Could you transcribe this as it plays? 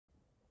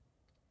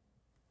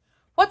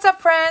What's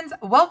up, friends?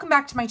 Welcome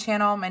back to my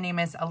channel. My name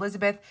is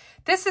Elizabeth.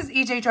 This is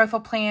EJ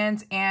Joyful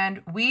Plans,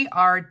 and we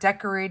are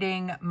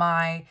decorating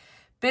my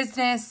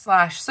business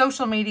slash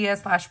social media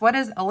slash what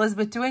is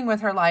Elizabeth doing with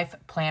her life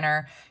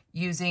planner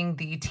using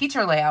the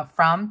teacher layout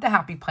from the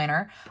Happy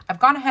Planner. I've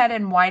gone ahead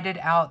and whited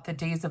out the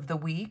days of the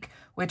week,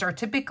 which are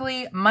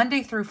typically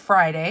Monday through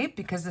Friday,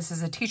 because this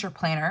is a teacher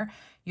planner.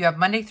 You have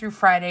Monday through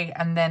Friday,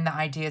 and then the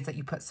idea is that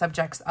you put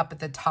subjects up at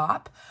the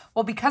top.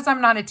 Well, because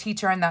I'm not a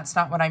teacher and that's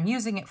not what I'm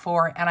using it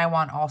for, and I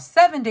want all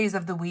 7 days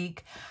of the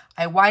week,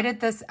 I whited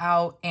this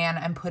out and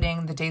I'm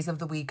putting the days of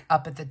the week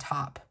up at the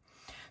top.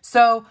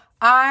 So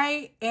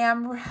I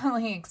am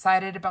really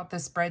excited about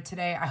this spread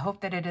today. I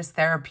hope that it is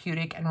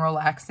therapeutic and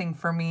relaxing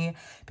for me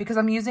because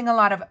I'm using a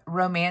lot of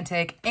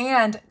romantic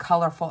and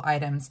colorful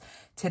items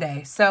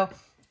today. So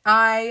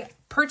I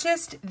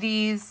purchased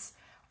these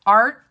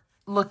art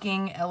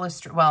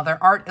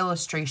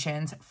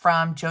illustrations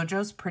from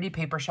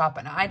Jojosprettypapershop,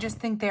 and I just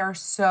think they are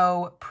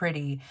so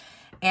pretty.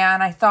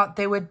 And I thought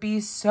they would be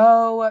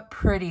so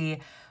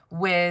pretty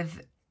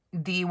with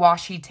the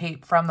washi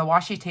tape from the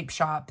washi tape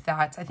shop.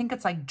 That's, I think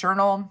it's like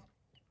journal,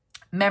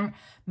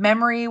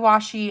 memory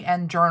washi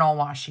and journal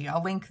washi.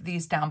 I'll link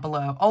these down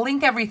below. I'll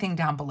link everything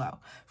down below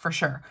for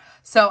sure.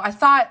 So I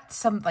thought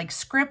some like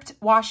script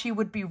washi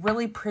would be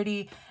really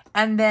pretty.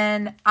 And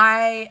then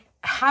I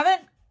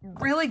haven't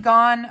really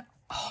gone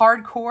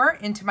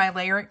hardcore into my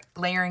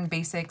layering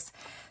basics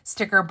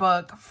sticker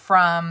book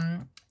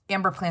from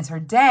Amber Plans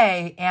Her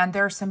Day, and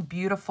there are some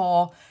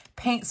beautiful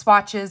paint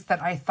swatches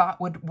that I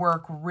thought would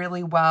work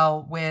really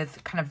well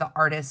with kind of the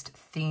artist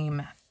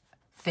theme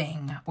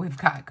thing we've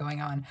got going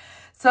on.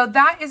 So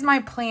that is my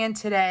plan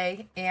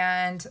today,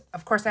 and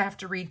of course I have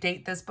to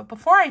redate this, but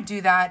before I do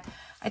that,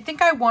 I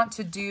think I want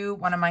to do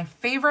one of my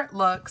favorite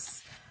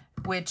looks,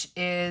 which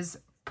is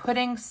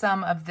putting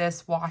some of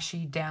this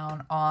washi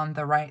down on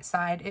the right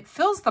side. It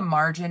fills the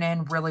margin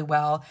in really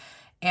well.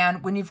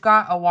 And when you've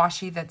got a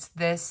washi that's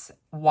this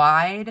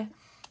wide,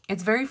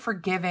 it's very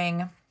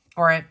forgiving,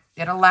 or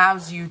it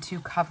allows you to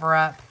cover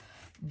up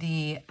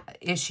the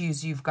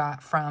issues you've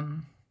got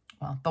from,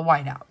 well, the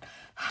whiteout.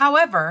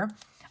 However,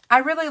 I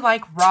really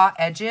like raw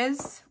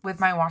edges with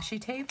my washi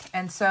tape.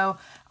 And so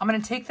I'm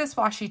going to take this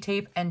washi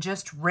tape and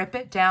just rip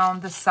it down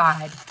the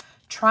side,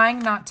 trying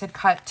not to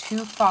cut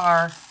too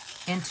far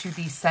into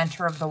the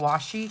center of the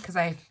washi because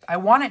I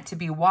want it to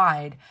be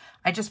wide.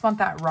 I just want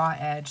that raw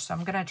edge. So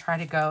I'm going to try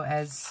to go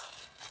as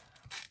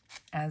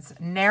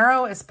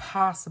narrow as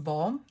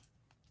possible.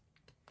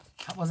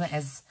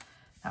 As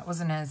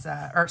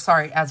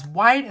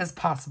wide as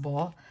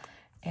possible.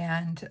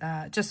 And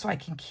just so I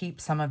can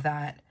keep some of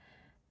that,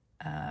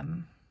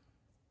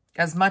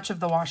 as much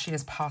of the washi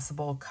as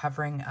possible,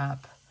 covering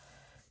up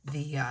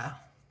the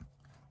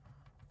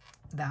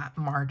that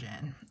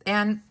margin.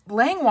 And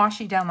laying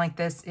washi down like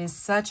this is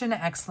such an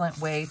excellent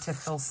way to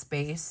fill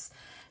space.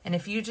 And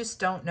if you just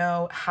don't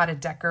know how to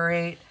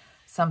decorate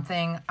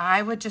something,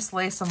 I would just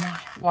lay some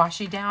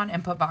washi down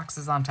and put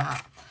boxes on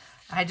top.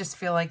 I just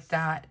feel like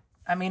that,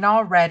 I mean,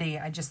 already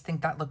I just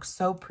think that looks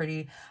so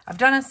pretty. I've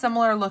done a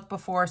similar look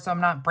before, so I'm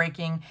not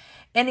breaking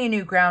any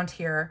new ground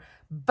here,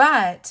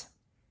 but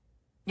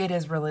it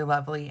is really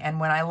lovely. And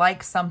when I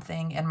like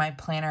something in my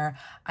planner,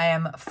 I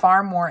am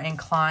far more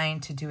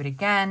inclined to do it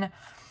again.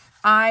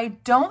 I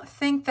don't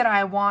think that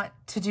I want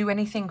to do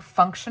anything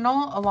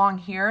functional along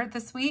here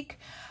this week.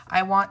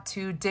 I want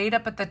to date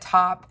up at the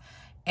top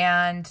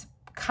and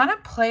kind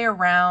of play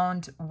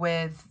around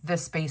with the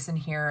space in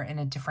here in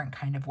a different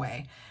kind of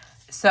way.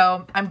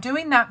 So I'm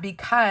doing that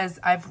because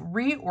I've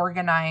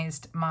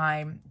reorganized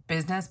my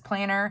business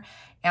planner,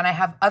 and I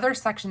have other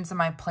sections of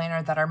my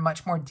planner that are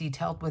much more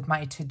detailed with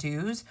my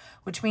to-dos,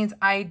 which means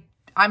I'm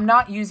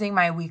not using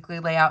my weekly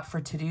layout for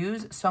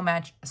to-dos so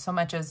much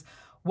as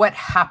what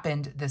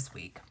happened this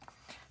week.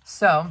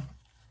 So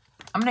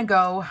I'm going to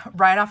go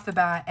right off the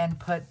bat and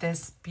put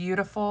this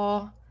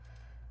beautiful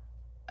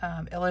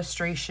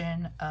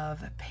illustration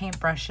of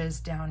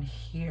paintbrushes down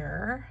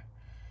here.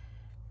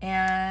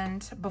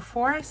 And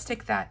before I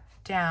stick that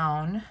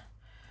down,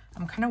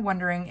 I'm kind of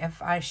wondering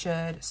if I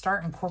should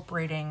start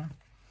incorporating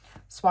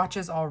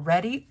swatches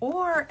already,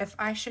 or if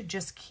I should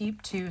just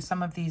keep to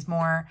some of these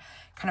more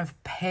kind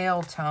of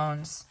pale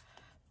tones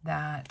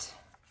that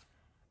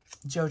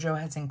Jojo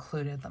has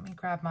included. Let me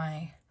grab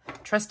my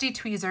trusty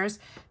tweezers.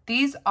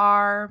 These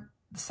are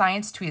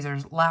science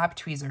tweezers, lab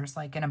tweezers,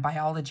 like in a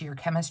biology or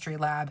chemistry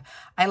lab.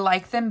 I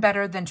like them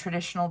better than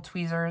traditional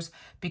tweezers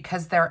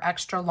because they're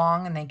extra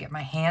long and they get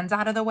my hands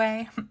out of the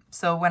way.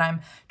 So when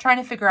I'm trying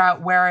to figure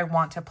out where I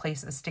want to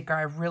place a sticker,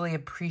 I really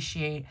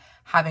appreciate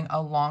having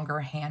a longer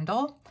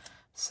handle.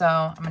 So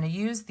I'm going to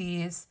use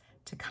these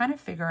to kind of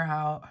figure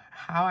out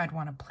how I'd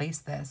want to place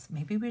this.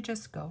 Maybe we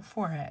just go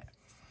for it.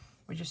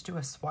 We just do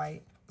a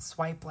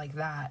swipe like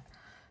that,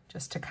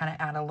 just to kind of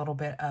add a little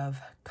bit of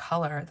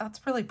color.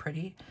 That's really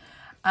pretty.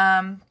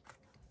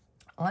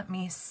 Let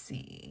me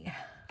see.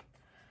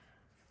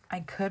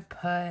 I could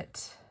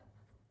put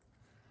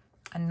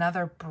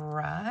another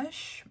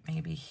brush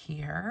maybe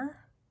here.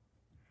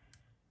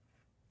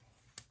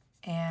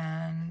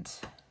 And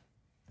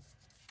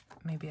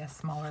maybe a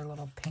smaller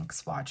little pink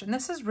swatch. And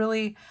this is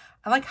really,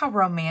 I like how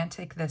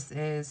romantic this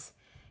is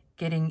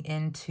getting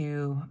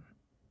into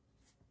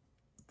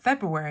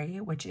February,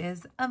 which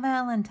is a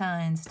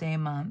Valentine's Day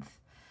month.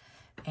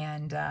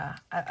 And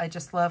I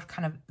just love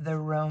kind of the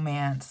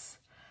romance,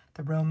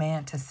 the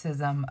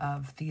romanticism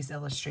of these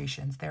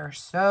illustrations. They're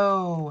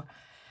so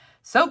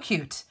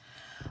cute.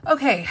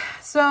 Okay,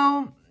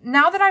 so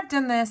now that I've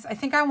done this, I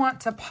think I want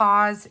to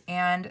pause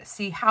and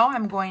see how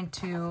I'm going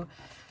to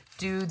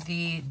do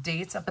the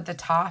dates up at the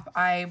top.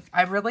 I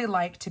really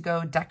like to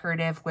go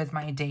decorative with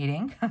my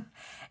dating.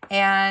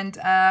 And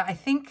I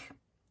think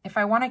if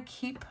I want to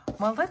keep,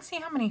 well, let's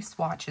see how many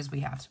swatches we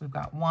have. So we've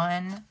got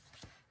 1,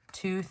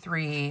 2,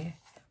 3,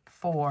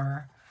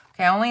 4.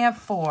 Okay, I only have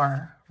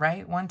 4,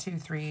 right? 1, 2,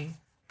 3,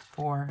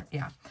 4.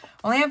 Yeah,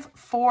 only have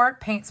 4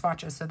 paint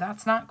swatches, so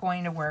that's not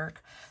going to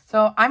work.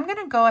 So I'm going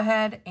to go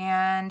ahead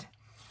and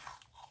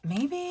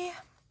maybe,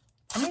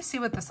 let me see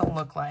what this will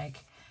look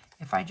like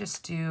if I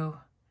just do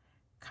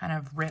kind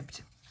of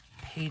ripped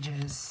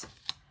pages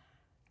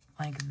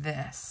like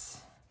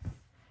this.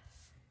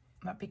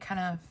 Might be kind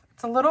of,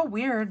 it's a little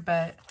weird,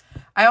 but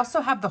I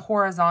also have the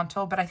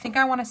horizontal, but I think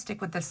I want to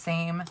stick with the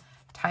same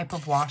type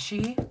of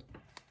washi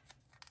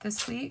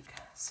this week.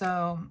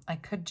 So I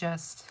could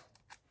just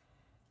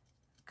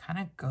kind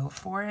of go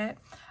for it.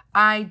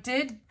 I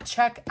did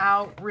check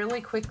out really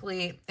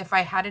quickly if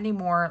I had any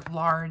more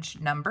large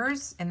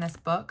numbers in this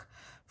book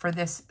for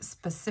this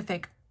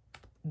specific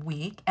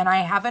week, and I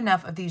have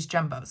enough of these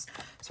jumbos.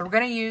 So we're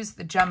going to use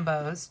the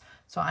jumbos.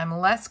 So I'm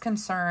less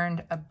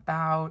concerned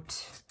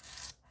about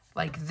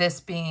like this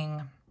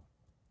being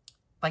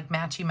like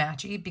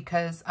matchy-matchy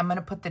because I'm going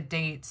to put the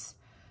dates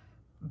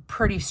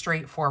pretty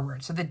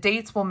straightforward. So the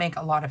dates will make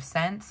a lot of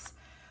sense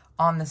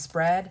on the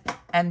spread,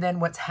 and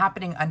then what's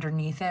happening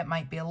underneath it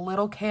might be a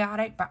little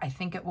chaotic, but I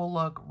think it will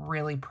look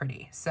really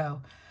pretty.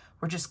 So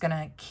we're just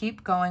gonna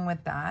keep going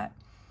with that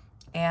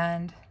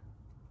and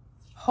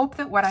hope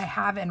that what I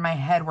have in my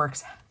head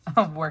works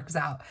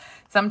out.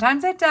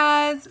 Sometimes it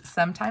does,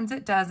 sometimes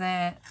it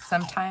doesn't,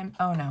 sometimes,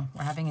 oh no,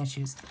 we're having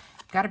issues.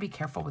 You gotta be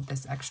careful with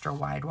this extra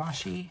wide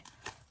washi.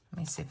 Let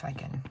me see if I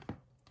can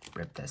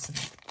rip this and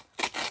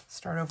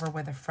start over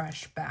with a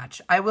fresh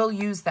batch. I will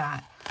use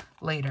that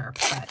later,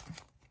 but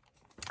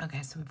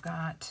okay, so we've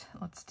got,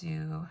 let's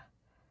do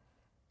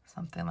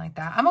something like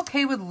that. I'm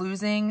okay with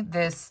losing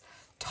this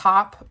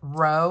top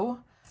row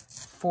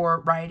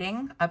for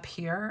writing up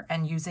here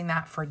and using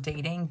that for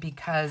dating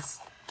because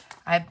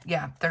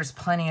there's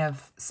plenty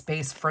of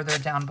space further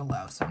down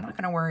below. So I'm not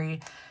going to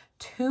worry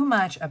too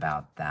much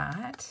about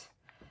that.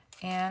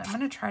 And I'm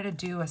going to try to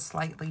do a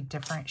slightly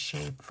different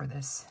shape for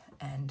this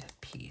end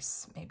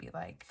piece, maybe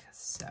like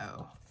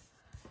so,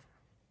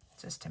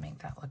 just to make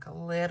that look a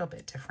little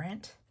bit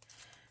different.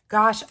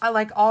 Gosh, I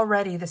like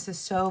already, this is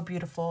so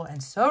beautiful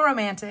and so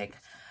romantic.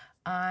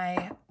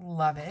 I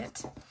love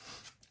it.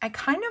 I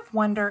kind of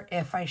wonder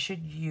if I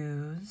should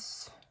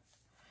use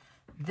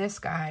this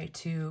guy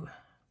to,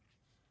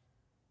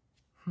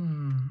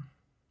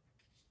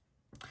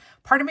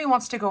 part of me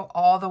wants to go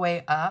all the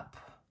way up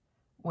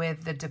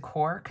with the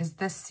decor because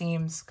this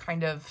seems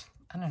kind of,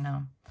 I don't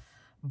know,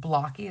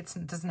 blocky. It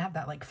doesn't have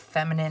that like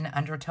feminine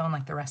undertone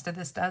like the rest of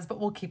this does, but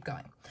we'll keep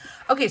going.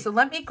 Okay, so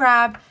let me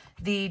grab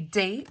the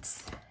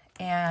dates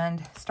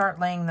and start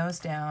laying those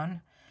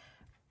down.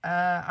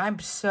 I'm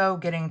so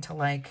getting to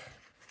like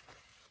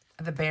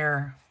the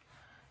bare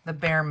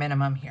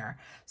minimum here.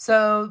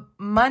 So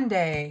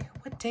Monday,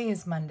 what day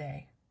is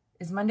Monday?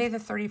 Is Monday the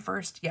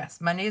 31st?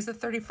 Yes, Monday is the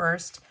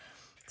 31st.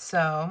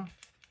 So,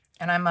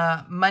 and I'm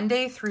a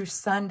Monday through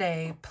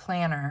Sunday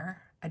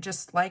planner. I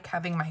just like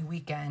having my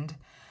weekend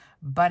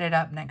butted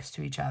up next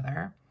to each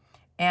other.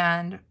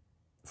 And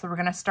so we're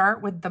gonna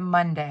start with the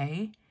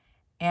Monday,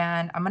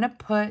 and I'm gonna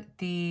put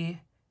the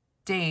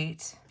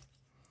date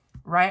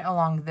right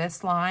along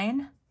this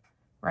line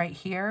right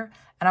here.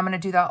 And I'm going to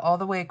do that all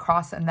the way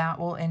across, and that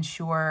will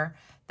ensure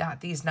that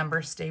these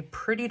numbers stay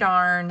pretty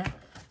darn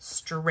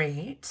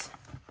straight.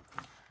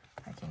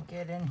 I can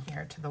get in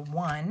here to the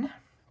 1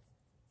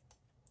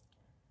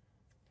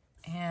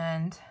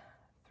 and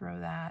throw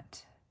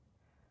that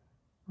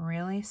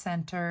really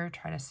center,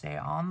 try to stay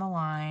on the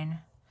line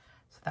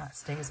so that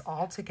stays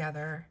all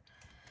together.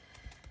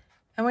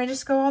 And we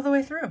just go all the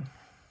way through.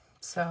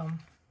 So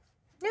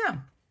yeah.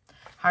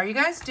 How are you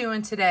guys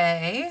doing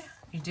today?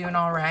 You doing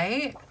all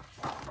right?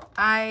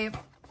 I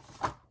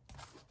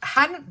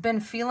hadn't been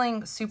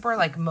feeling super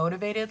like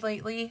motivated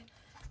lately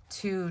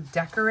to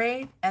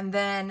decorate. And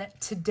then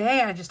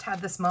today I just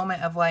had this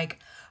moment of like,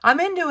 I'm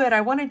into it.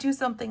 I want to do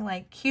something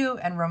like cute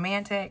and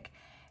romantic.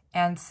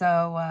 And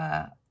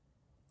so,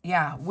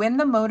 yeah, when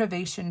the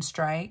motivation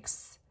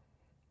strikes,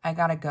 I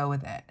got to go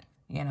with it,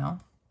 you know?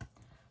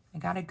 I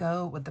got to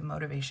go with the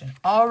motivation.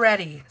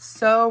 Already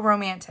so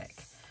romantic.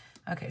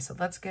 Okay, so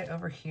let's get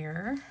over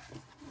here.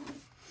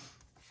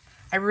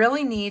 I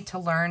really need to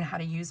learn how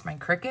to use my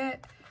Cricut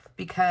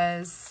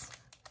because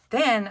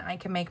then I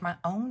can make my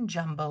own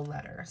jumbo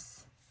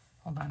letters.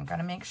 Hold on,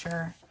 gotta make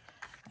sure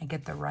I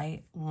get the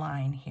right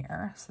line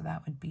here. So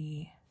that would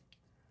be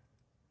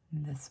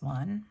this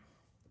one.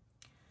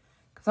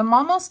 Because I'm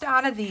almost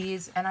out of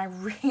these, and I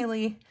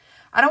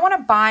don't want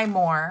to buy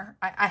more.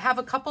 I have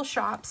a couple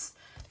shops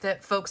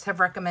that folks have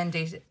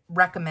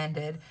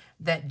recommended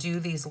that do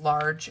these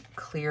large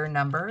clear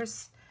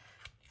numbers.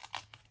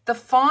 The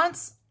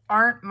fonts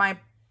aren't my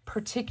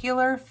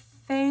particular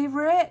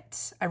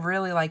favorite. I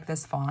really like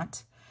this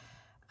font.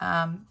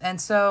 And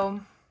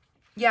so,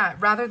 yeah,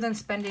 rather than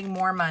spending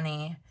more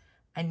money,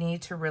 I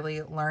need to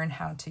really learn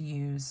how to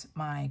use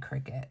my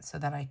Cricut so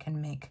that I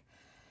can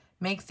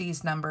make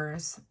these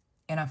numbers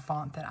in a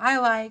font that I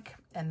like,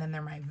 and then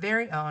they're my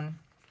very own.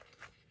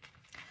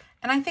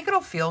 And I think it'll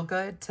feel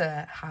good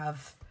to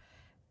have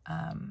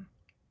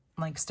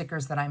like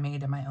stickers that I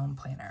made in my own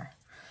planner.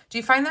 Do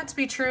you find that to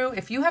be true?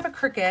 If you have a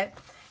Cricut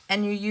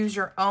and you use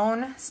your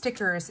own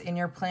stickers in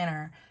your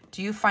planner,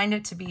 do you find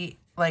it to be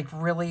like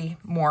really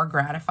more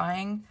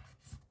gratifying?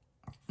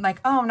 Like,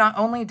 oh, not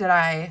only did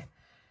I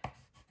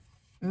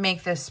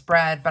make this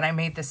spread, but I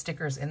made the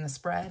stickers in the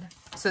spread.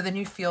 So then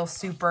you feel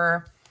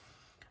super,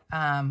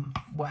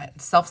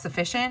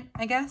 self-sufficient,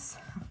 I guess.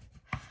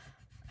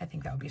 I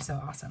think that would be so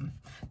awesome.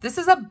 This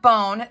is a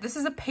bone. This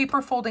is a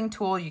paper folding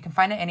tool. You can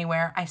find it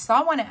anywhere. I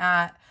saw one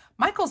at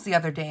Michael's the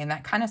other day, and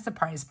that kind of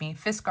surprised me.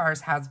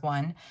 Fiskars has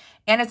one,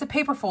 and it's a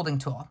paper folding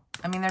tool.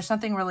 I mean, there's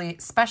nothing really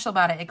special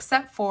about it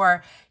except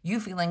for you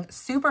feeling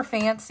super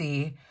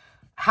fancy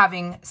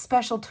having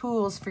special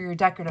tools for your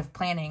decorative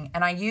planning.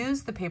 And I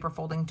use the paper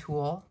folding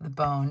tool, the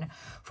bone,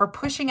 for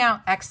pushing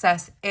out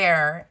excess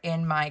air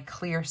in my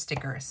clear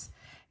stickers.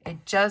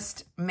 It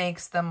just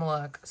makes them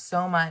look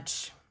so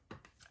much,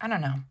 I don't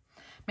know,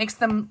 makes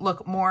them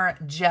look more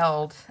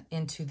gelled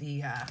into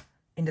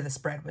the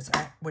spread,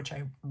 which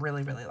I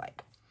really, really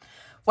like.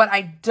 What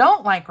I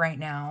don't like right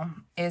now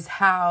is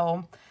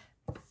how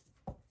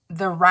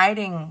the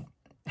writing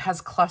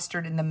has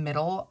clustered in the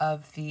middle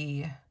of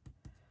the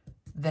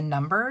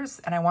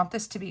numbers, and I want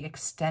this to be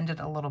extended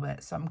a little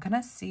bit. So I'm going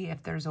to see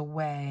if there's a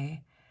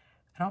way.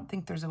 I don't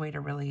think there's a way to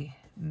really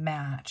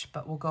match,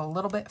 but we'll go a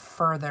little bit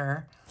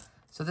further.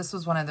 So this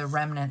was one of the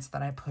remnants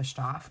that I pushed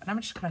off, and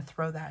I'm just going to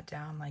throw that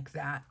down like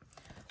that,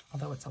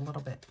 although it's a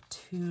little bit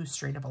too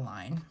straight of a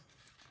line.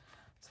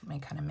 So let me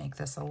kind of make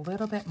this a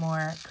little bit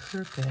more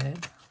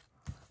crooked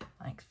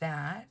like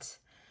that.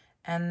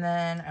 And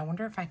then I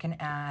wonder if I can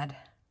add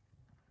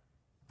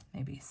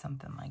maybe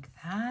something like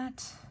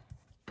that.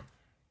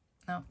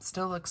 No,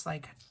 still looks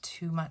like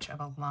too much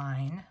of a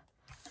line.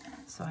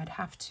 So I'd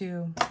have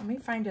to, let me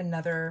find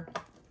another,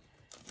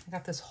 I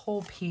got this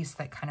whole piece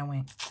that kind of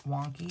went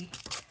wonky.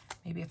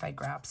 Maybe if I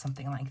grab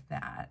something like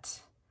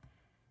that.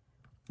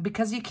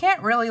 Because you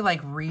can't really like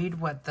read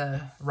what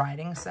the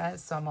writing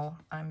says, so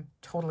I'm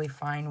totally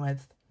fine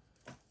with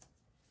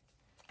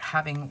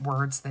having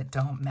words that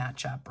don't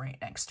match up right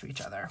next to each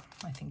other.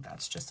 I think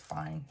that's just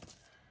fine.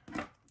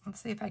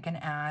 Let's see if I can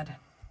add,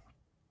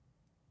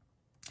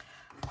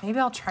 maybe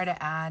I'll try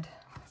to add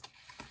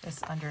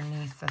this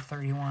underneath the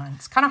 31.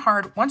 It's kind of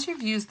hard. Once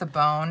you've used the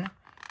bone,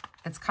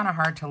 it's kind of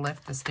hard to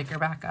lift the sticker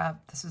back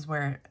up. This is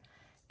where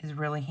it is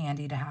really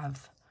handy to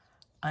have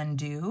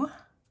undo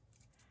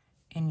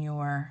in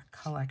your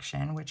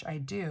collection, which I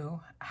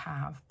do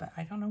have, but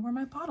I don't know where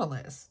my bottle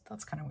is.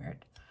 That's kind of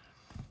weird.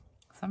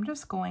 So I'm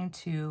just going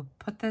to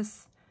put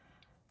this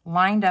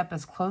lined up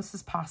as close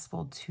as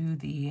possible to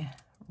the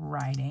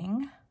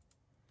writing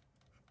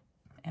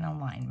in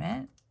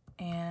alignment.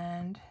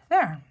 And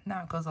there,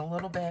 now it goes a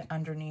little bit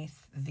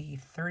underneath the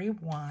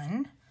 31.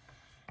 And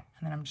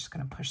then I'm just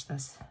going to push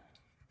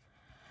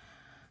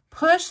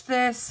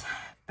this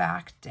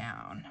back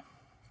down.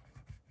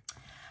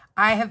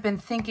 I have been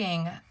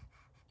thinking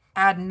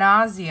ad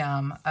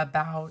nauseum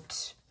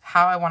about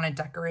how I want to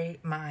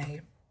decorate my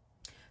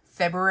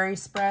February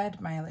spread,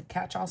 my like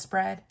catch-all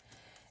spread.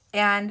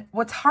 And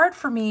what's hard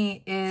for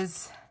me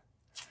is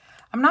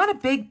I'm not a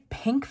big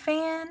pink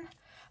fan.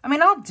 I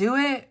mean, I'll do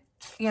it,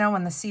 you know,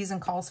 when the season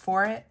calls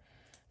for it.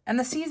 And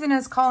the season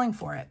is calling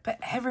for it. But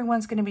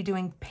everyone's going to be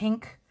doing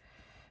pink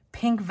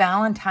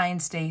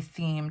Valentine's Day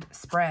themed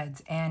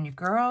spreads. And your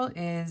girl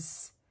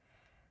is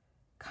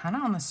kind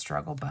of on the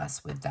struggle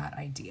bus with that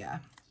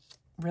idea.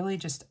 Really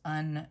just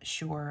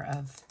unsure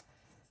of,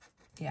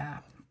 yeah,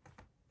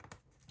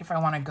 if I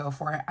want to go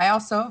for it. I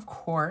also, of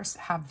course,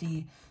 have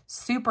the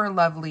super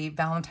lovely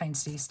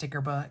Valentine's Day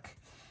sticker book.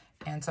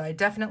 And so I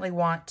definitely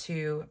want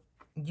to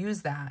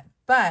use that.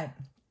 But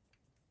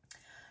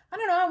I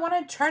don't know, I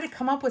want to try to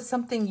come up with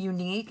something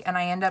unique, and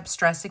I end up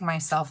stressing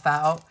myself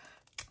out,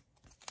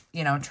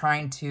 you know,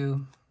 trying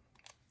to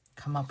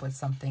come up with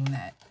something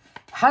that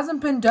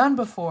hasn't been done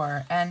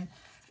before. And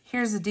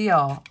here's the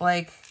deal,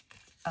 like,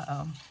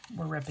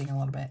 we're ripping a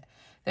little bit.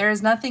 There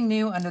is nothing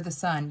new under the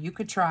sun. You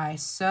could try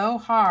so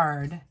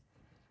hard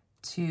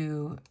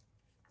to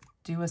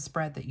do a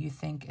spread that you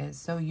think is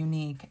so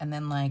unique, and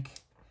then like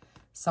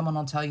someone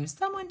will tell you,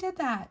 someone did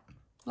that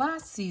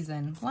last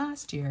season,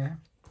 last year.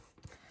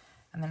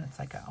 And then it's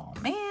like, oh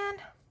man,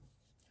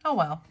 oh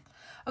well.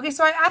 Okay,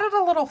 so I added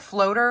a little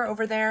floater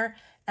over there,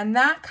 And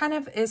that kind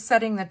of is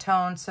setting the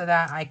tone so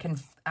that I can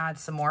add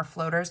some more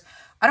floaters.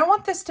 I don't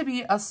want this to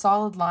be a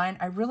solid line.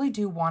 I really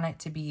do want it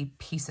to be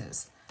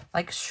pieces,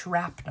 like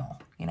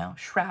shrapnel, you know,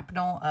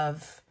 shrapnel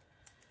of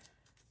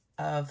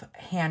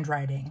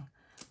handwriting.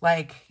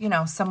 Like, you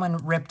know, someone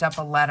ripped up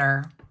a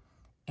letter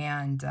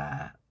and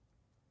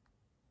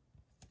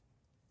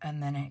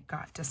then it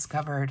got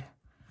discovered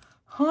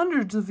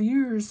hundreds of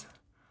years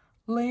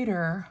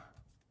later.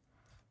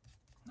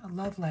 A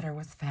love letter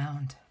was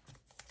found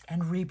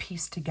and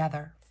repieced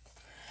together.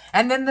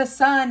 And then the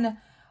son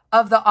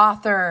of the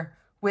author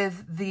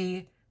with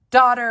the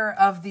daughter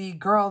of the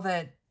girl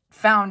that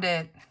found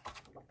it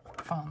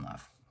fall in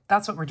love.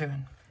 That's what we're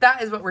doing.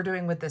 That is what we're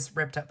doing with this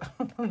ripped up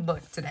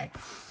book today.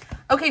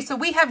 Okay, so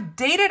we have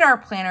dated our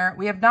planner.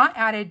 We have not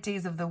added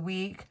days of the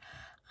week.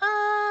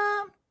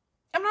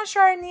 I'm not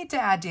sure I need to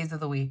add days of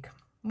the week.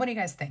 What do you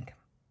guys think?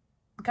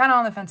 I'm kind of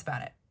on the fence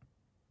about it.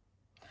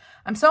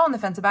 I'm so on the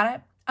fence about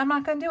it, I'm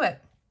not going to do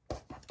it.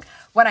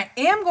 What I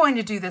am going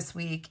to do this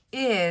week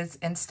is,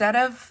 instead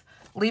of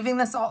leaving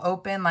this all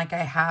open like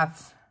I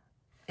have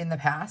in the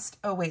past.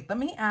 Oh, wait, let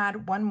me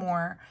add one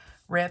more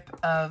rip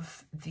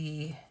of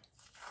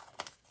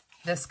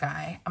this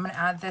guy. I'm going to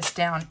add this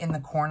down in the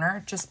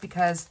corner just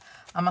because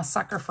I'm a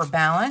sucker for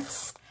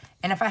balance.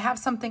 And if I have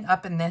something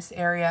up in this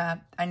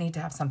area, I need to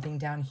have something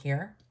down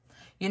here.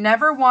 You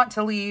never want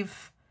to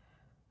leave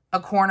a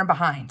corner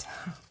behind.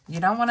 You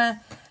don't want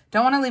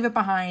to leave it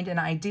behind. And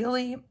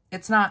ideally,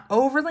 it's not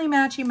overly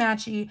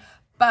matchy-matchy,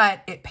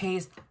 but it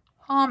pays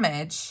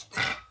homage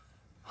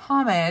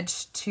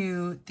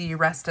to the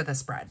rest of the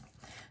spread.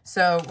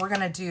 So we're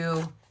going to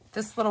do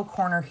this little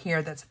corner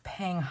here that's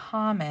paying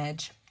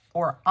homage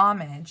or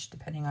homage,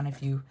 depending on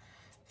if you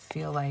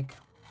feel like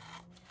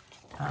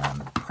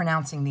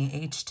pronouncing the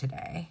H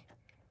today.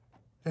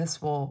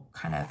 This will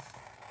kind of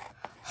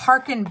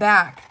harken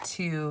back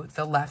to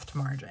the left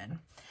margin.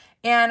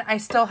 And I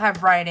still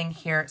have writing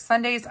here.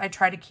 Sundays, I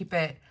try to keep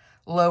it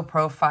low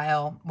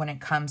profile when it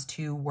comes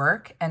to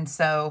work. And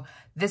so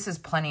this is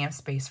plenty of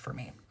space for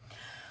me.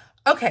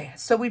 Okay,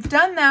 so we've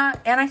done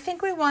that. And I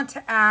think we want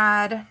to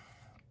add,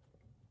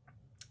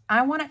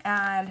 I want to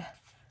add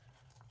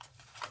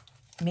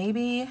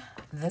maybe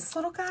this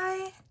little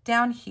guy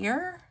down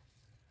here.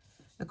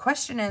 The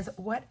question is,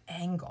 what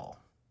angle?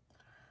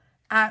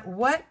 At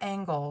what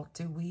angle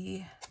do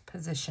we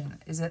position?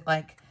 Is it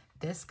like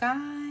this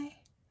guy?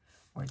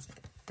 Or is it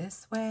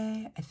this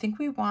way? I think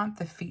we want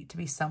the feet to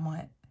be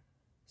somewhat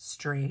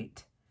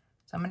straight.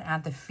 So I'm going to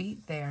add the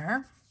feet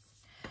there.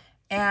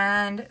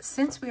 And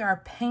since we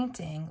are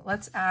painting,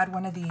 let's add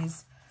one of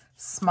these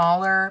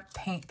smaller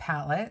paint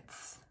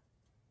palettes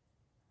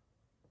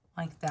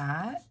like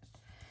that.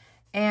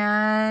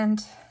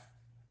 And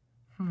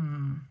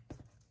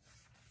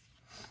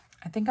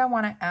I think I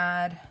want to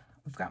add,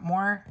 we've got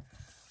more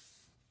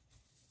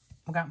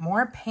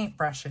paint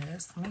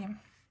brushes. Let me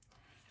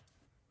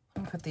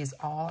put these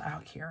all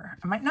out here.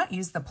 I might not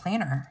use the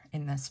planner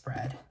in this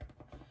spread.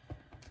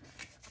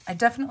 I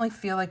definitely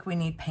feel like we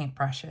need paint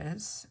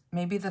brushes,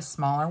 maybe the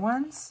smaller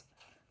ones.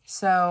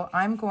 So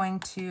I'm going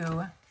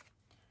to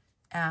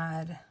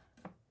add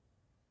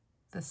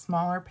the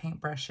smaller paint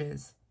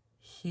brushes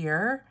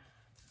here,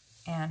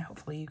 and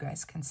hopefully you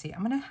guys can see.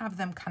 I'm going to have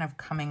them kind of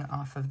coming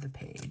off of the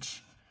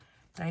page,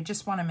 but I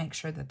just want to make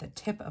sure that the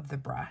tip of the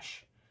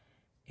brush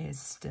is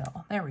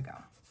still, there we go,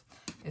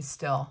 is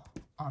still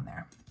on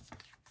there.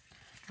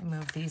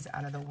 Move these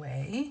out of the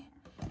way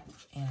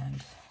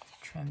and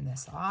trim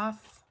this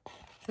off.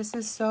 This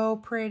is so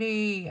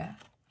pretty.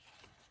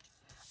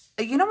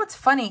 You know what's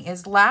funny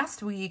is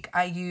last week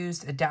I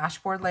used a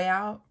dashboard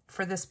layout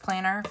for this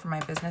planner, for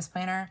my business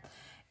planner.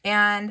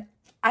 And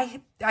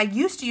I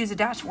used to use a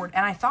dashboard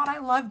and I thought I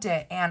loved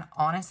it. And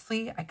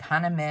honestly, I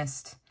kind of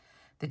missed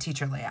the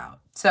teacher layout.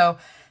 So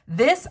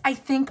this, I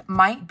think,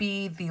 might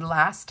be the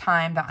last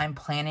time that I'm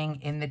planning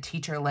in the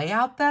teacher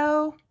layout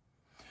though.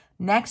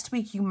 Next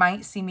week, you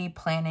might see me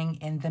planning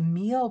in the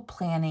meal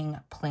planning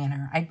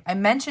planner. I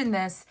mentioned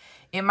this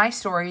in my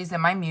stories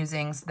and my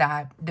musings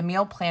that the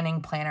meal planning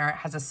planner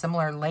has a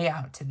similar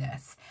layout to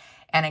this.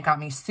 And it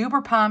got me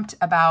super pumped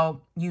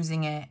about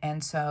using it.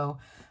 And so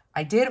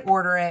I did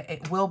order it.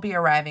 It will be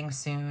arriving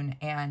soon.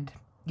 And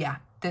yeah,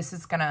 this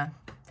is gonna,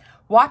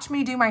 watch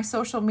me do my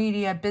social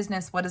media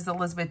business. What is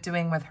Elizabeth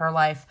doing with her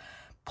life?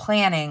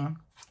 Planning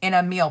in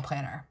a meal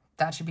planner.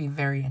 That should be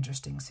very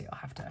interesting. So you'll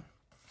have to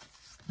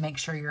make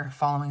sure you're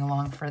following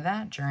along for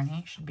that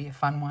journey. Should be a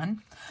fun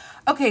one.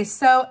 Okay,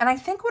 so, and I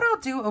think what I'll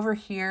do over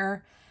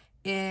here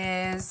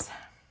is,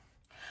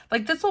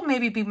 like, this will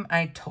maybe be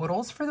my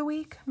totals for the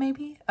week,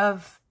 maybe,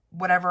 of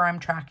whatever I'm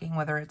tracking,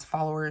 whether it's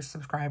followers,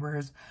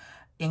 subscribers,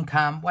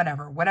 income,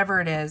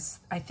 whatever it is.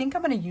 I think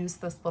I'm going to use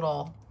this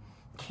little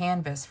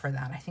canvas for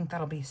that. I think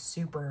that'll be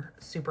super,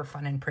 super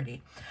fun and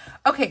pretty.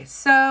 Okay,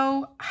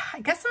 so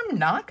I guess I'm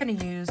not going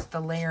to use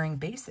the layering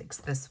basics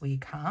this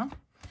week, huh?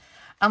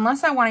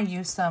 Unless I want to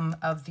use some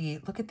of the,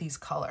 look at these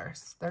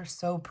colors. They're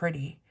so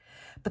pretty,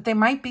 but they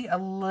might be a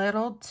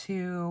little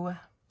too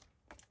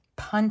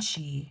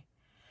punchy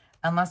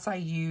unless I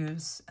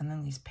use, and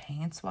then these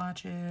paint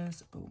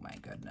swatches, oh my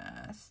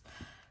goodness.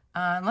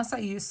 Unless I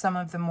use some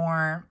of the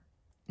more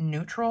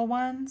neutral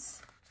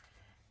ones,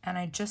 and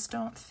I just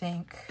don't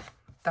think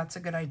that's a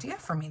good idea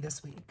for me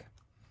this week.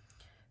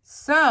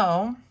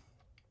 So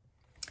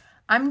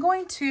I'm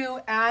going to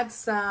add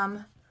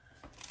some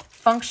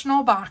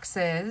functional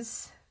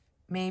boxes.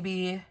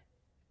 Maybe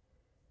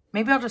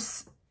I'll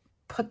just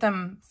put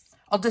them,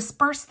 I'll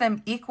disperse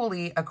them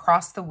equally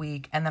across the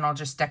week, and then I'll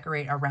just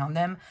decorate around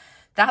them.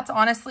 That's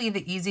honestly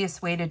the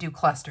easiest way to do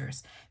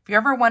clusters. If you're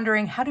ever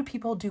wondering, how do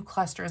people do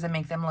clusters and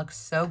make them look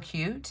so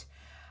cute?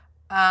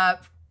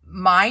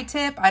 My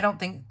tip, I don't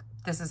think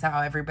this is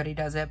how everybody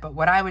does it, but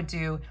what I would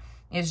do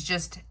is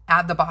just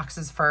add the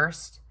boxes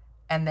first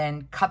and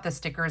then cut the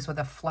stickers with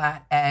a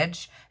flat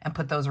edge and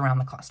put those around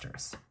the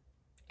clusters.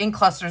 In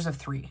clusters of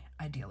 3,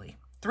 ideally.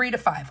 3 to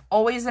 5,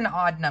 always an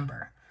odd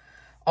number.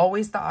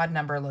 Always the odd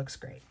number looks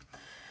great.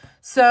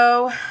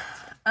 So,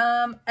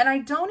 and I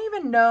don't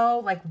even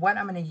know like what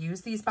I'm going to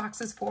use these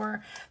boxes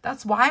for.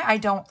 That's why I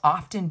don't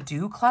often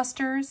do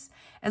clusters,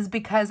 is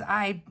because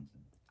I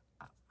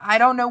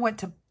don't know what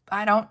to,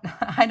 I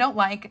don't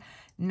like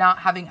not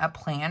having a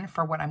plan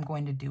for what I'm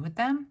going to do with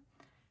them,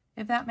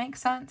 if that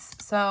makes sense.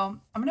 So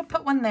I'm going to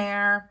put one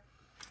there,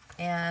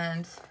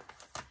 and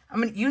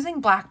I'm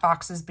using black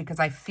boxes because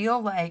I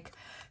feel like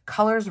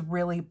colors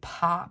really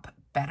pop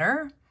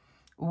better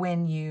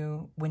when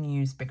you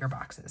use bigger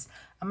boxes.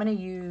 I'm going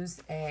to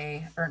use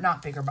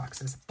not bigger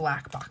boxes,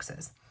 black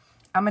boxes.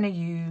 I'm going to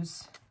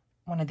use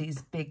one of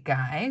these big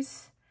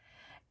guys.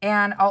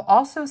 And I'll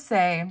also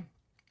say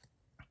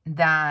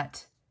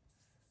that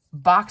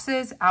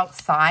boxes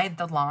outside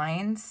the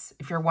lines,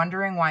 if you're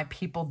wondering why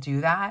people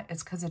do that,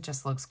 it's because it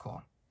just looks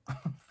cool.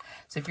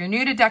 So if you're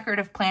new to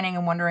decorative planning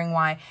and wondering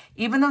why,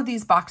 even though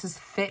these boxes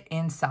fit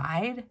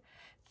inside,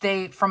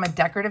 they, from a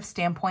decorative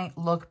standpoint,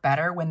 look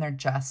better when they're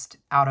just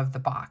out of the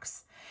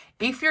box.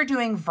 If you're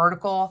doing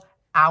vertical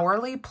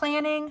hourly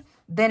planning,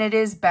 then it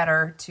is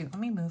better to, let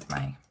me move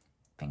my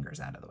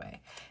fingers out of the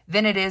way.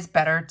 Then it is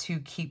better to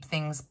keep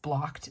things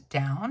blocked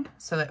down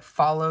so that it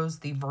follows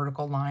the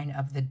vertical line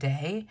of the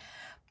day.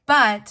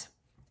 But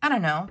I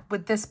don't know,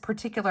 with this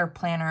particular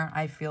planner,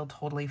 I feel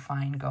totally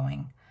fine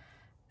going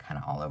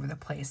kind of all over the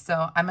place.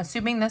 So I'm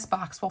assuming this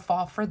box will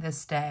fall for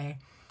this day,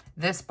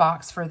 this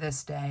box for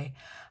this day.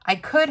 I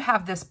could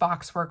have this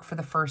box work for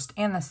the first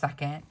and the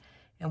second,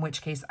 in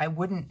which case I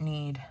wouldn't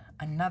need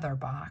another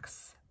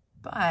box,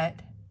 but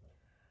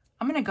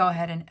I'm going to go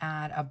ahead and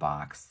add a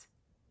box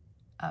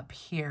up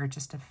here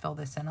just to fill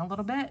this in a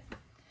little bit.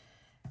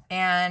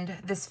 And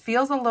this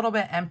feels a little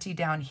bit empty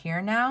down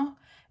here now.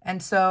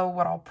 And so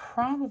what I'll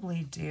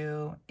probably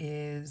do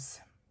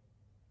is,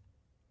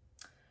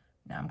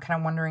 now I'm kind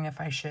of wondering if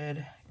I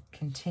should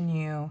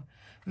continue.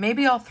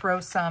 Maybe I'll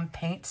throw some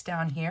paints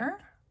down here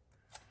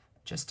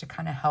just to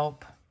kind of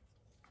help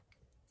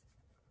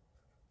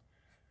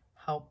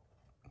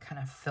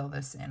kind of fill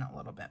this in a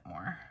little bit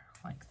more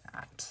like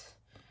that.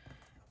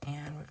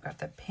 And we've got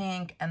the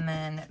pink, and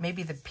then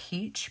maybe the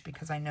peach,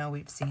 because I know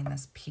we've seen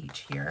this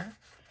peach here.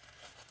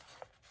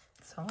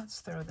 So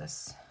let's throw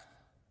this.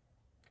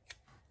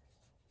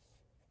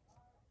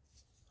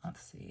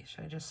 Let's see,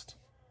 should I just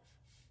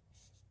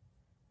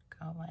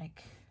go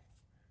like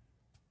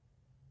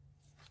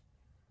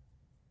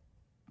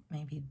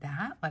maybe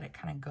that? Let it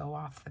kind of go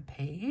off the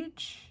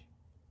page.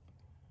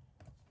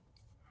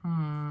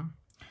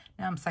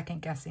 Now I'm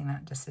second guessing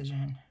that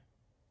decision.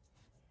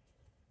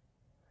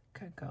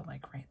 Could go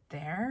like right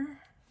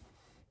there.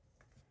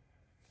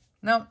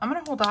 No, I'm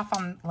going to hold off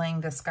on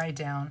laying this guy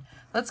down.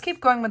 Let's keep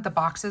going with the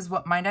boxes.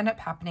 What might end up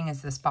happening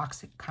is this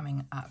box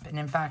coming up. And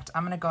in fact,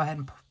 I'm going to go ahead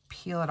and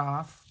peel it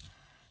off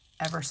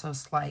ever so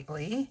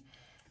slightly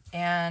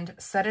and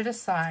set it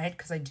aside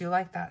because I do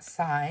like that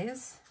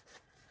size.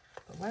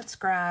 But let's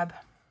grab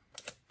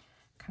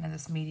kind of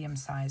this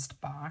medium-sized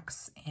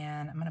box,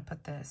 and I'm going to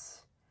put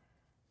this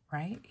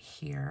right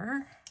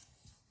here.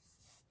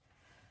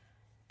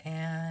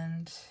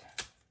 And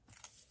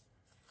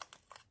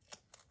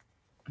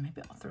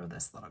maybe I'll throw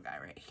this little guy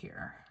right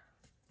here.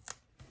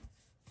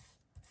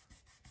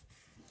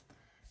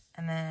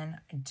 And then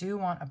I do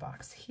want a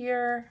box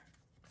here,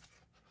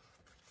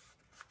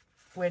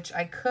 which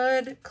I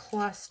could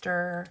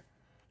cluster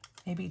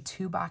maybe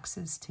 2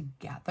 boxes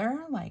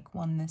together, like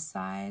one this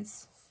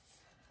size.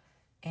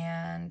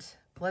 And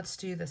let's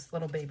do this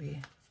little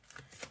baby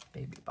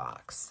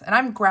box. And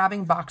I'm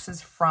grabbing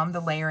boxes from the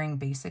Layering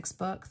Basics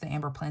book, the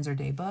Amber Planzer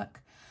Day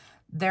book.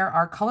 There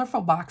are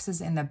colorful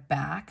boxes in the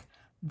back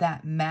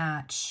that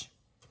match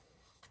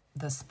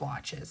the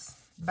splotches,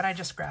 but I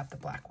just grabbed the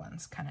black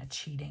ones, kind of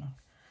cheating.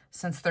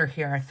 Since they're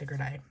here, I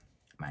figured I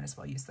might as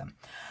well use them.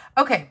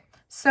 Okay,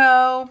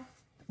 so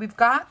we've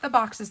got the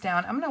boxes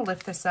down. I'm going to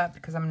lift this up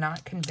because I'm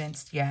not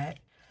convinced yet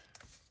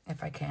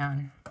if I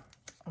can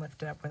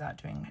lift it up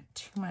without doing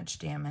too much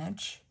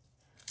damage.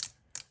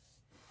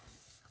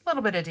 A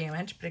little bit of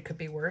damage, but it could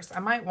be worse. I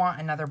might want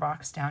another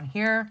box down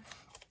here.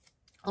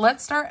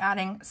 Let's start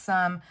adding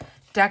some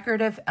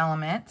decorative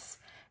elements.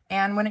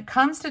 And when it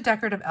comes to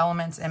decorative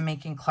elements and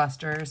making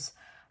clusters,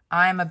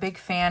 I'm a big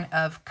fan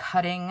of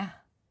cutting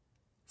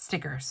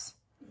stickers.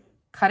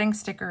 Cutting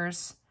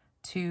stickers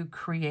to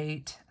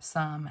create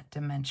some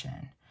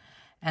dimension.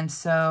 And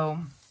so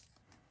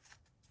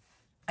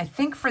I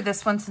think for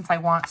this one, since I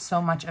want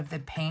so much of the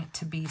paint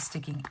to be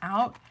sticking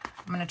out,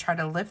 I'm going to try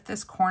to lift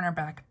this corner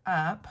back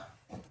up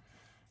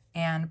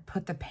and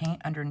put the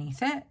paint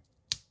underneath it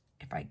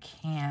if I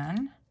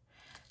can.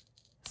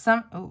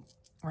 Oh,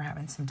 we're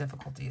having some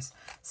difficulties.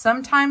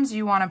 Sometimes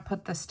you want to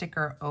put the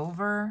sticker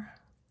over,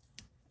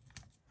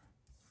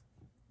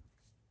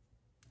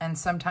 and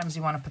sometimes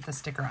you want to put the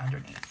sticker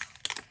underneath.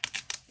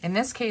 In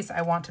this case,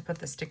 I want to put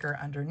the sticker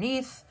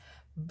underneath,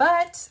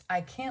 but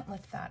I can't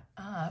lift that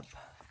up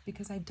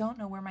because I don't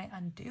know where my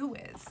undo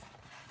is.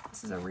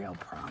 This is a real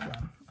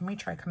problem. Let me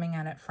try coming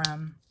at it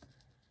from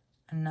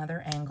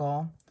another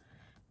angle.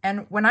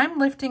 And when I'm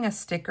lifting a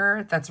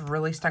sticker that's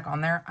really stuck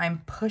on there,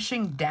 I'm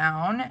pushing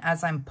down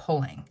as I'm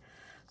pulling.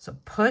 So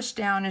push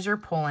down as you're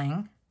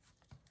pulling.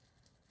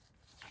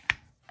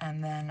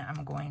 And then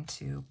I'm going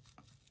to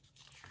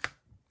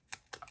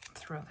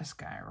throw this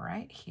guy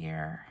right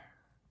here.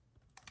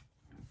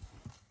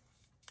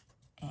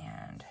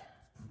 And,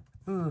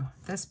 ooh,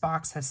 this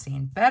box has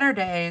seen better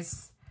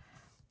days,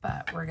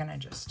 but we're gonna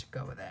just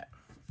go with it.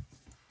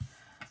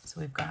 So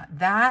we've got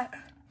that.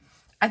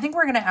 I think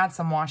we're gonna add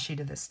some washi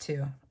to this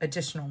too,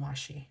 additional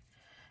washi,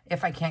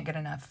 if I can't get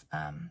enough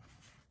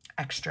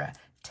extra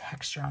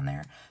texture on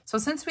there. So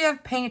since we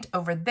have paint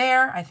over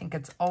there, I think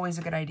it's always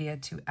a good idea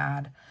to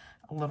add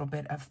a little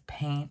bit of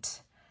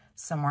paint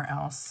somewhere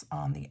else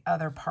on the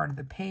other part of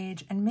the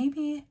page. And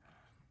maybe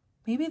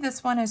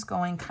this one is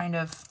going kind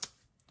of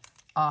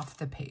off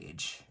the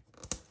page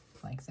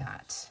like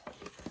that.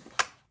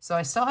 So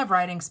I still have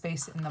writing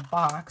space in the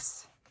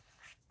box,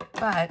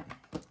 but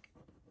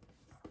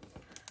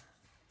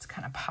it's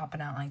kind of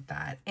popping out like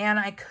that. And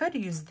I could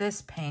use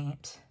this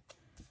paint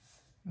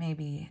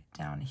maybe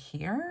down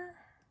here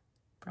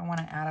if I want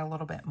to add a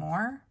little bit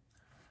more.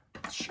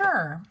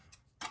 Sure.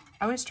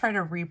 I always try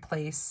to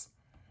replace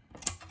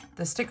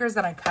the stickers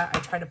that I cut. I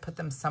try to put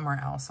them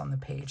somewhere else on the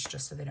page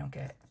just so they don't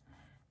get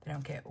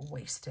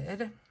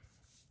wasted.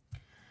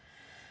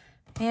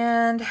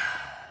 And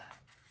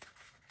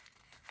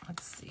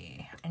let's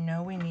see, I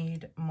know we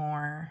need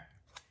more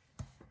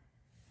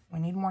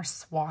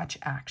swatch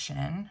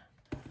action.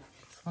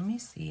 So let me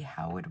see,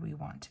 how would we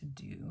want to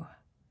do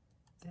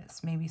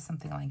this? Maybe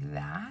something like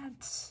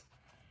that.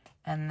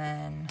 And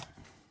then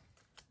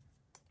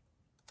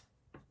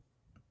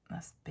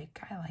this big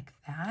guy like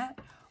that.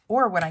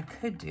 Or what I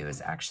could do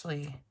is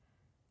actually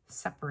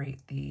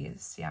separate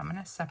these. Yeah, I'm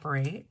gonna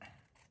separate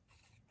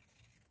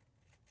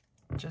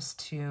just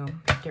to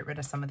get rid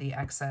of some of the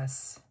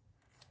excess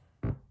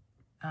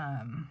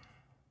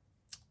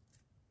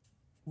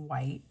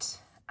white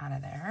out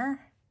of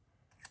there.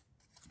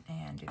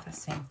 And do the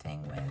same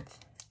thing with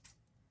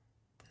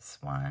this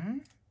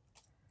one,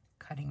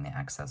 cutting the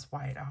excess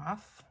white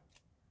off.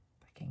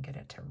 If I can get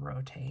it to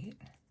rotate.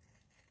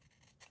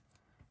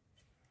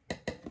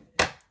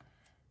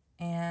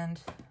 And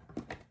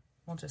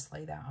we'll just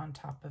lay that on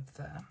top of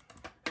the,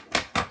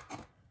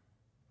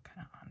 kind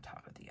of on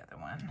top of the other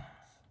one.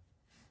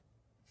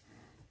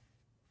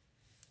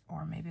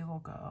 Or maybe we'll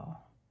go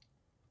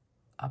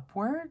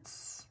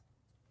upwards.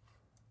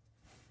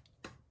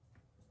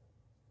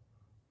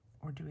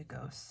 Or do we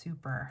go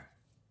super?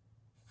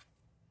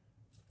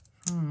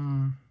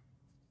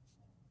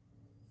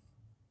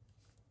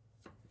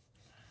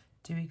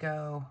 Do we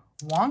go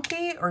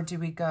wonky or do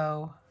we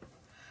go?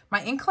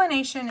 My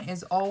inclination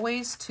is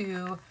always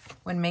to,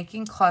 when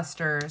making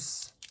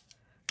clusters,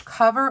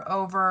 cover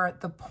over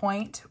the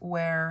point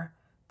where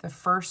the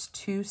first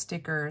two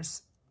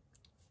stickers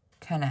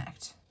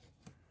connect,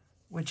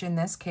 which in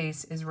this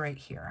case is right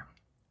here.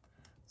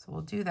 So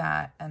we'll do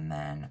that, and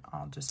then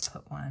I'll just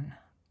put one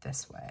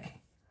this way,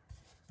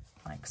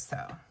 like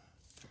so.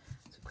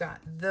 So we've got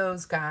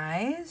those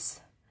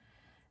guys,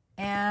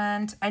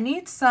 and I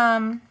need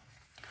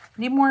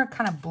more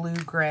kind of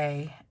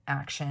blue-gray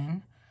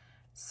action.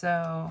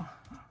 So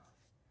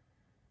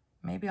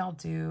maybe I'll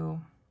do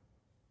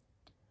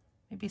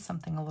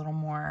something a little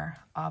more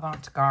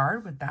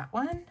avant-garde with that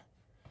one.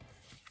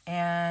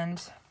 And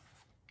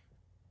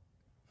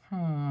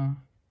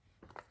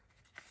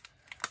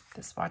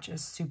this watch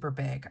is super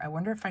big. I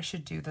wonder if I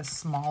should do the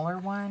smaller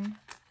one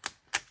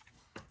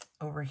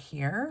over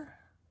here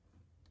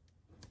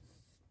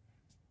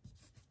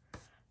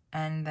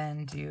and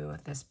then do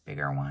this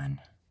bigger one,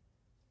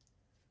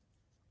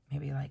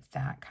 maybe like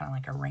that, kind of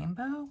like a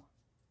rainbow.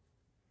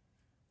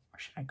 Or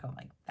should I go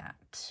like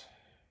that?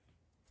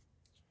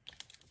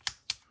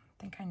 I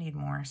think I need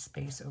more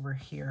space over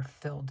here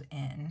filled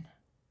in.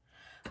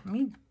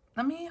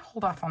 Let me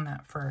hold off on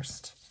that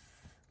first.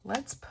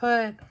 Let's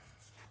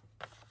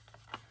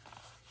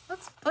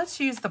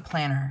use the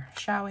planner,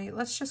 shall we?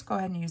 Let's just go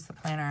ahead and use the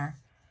planner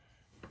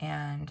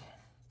and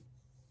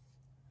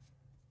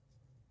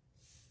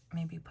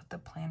maybe put the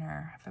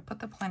planner, if I put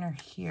the planner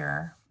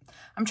here,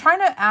 I'm trying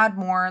to add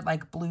more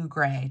like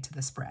blue-gray to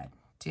the spread,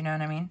 Do you know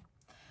what I mean?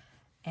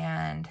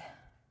 And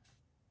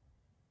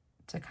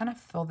to kind of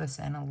fill this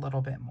in a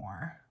little bit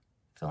more,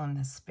 fill in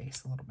this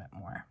space a little bit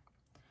more.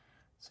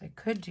 So I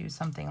could do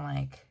something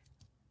like,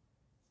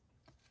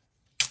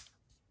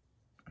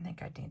 I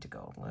think I'd need to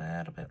go a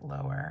little bit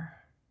lower.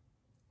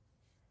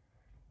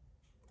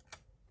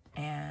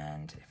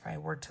 And if I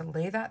were to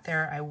lay that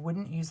there, I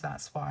wouldn't use that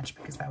swatch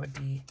because that would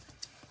be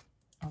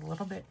a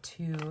little bit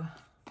too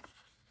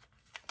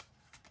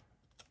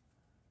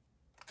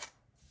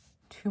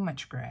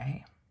much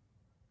gray.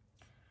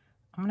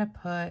 I'm going to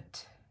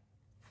put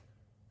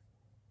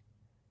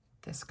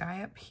this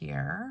guy up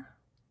here.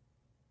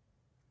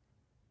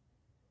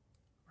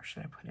 Or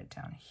should I put it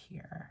down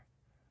here?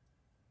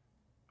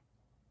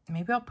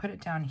 Maybe I'll put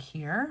it down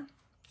here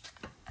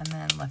and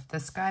then lift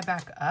this guy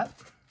back up.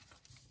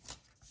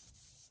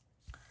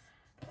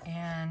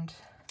 And,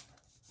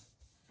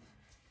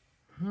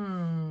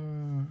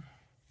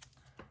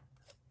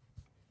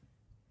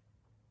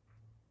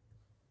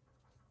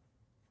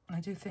 I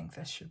do think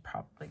this should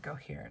probably go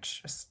here. It's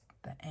just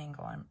the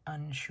angle I'm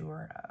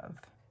unsure of.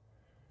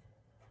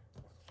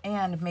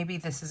 And maybe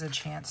this is a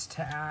chance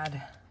to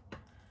add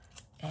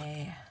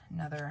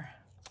another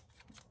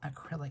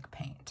acrylic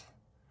paint.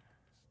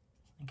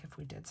 Like if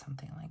we did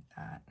something like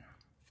that.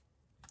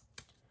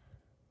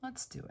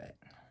 Let's do it.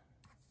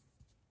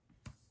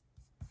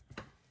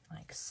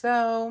 Like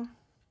so.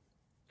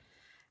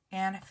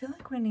 And I feel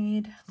like we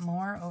need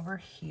more over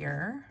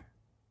here.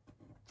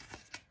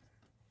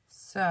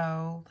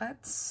 So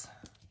let's,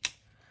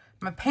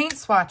 my paint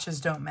swatches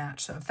don't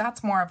match. So if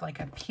that's more of like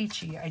a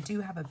peachy, I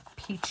do have a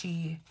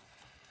peachy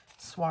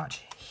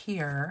swatch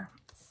here,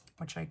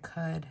 which I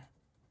could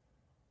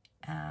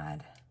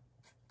add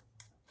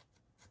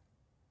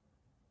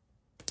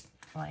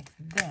like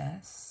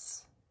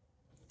this.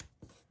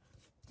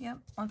 Yep,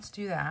 let's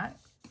do that.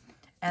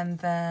 And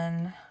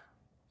then,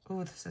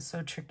 ooh, this is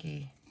so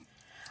tricky.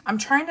 I'm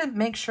trying to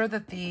make sure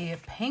that the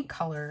paint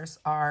colors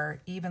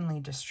are evenly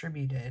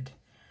distributed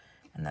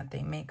and that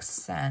they make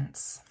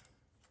sense.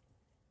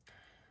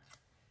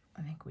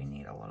 I think we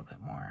need a little bit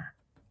more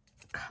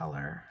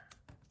color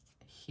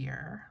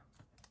here.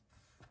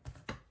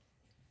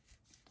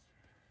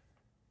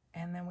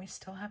 And then we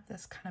still have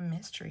this kind of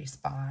mystery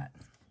spot.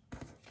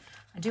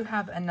 I do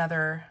have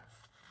another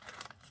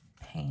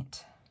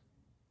paint.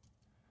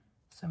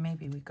 So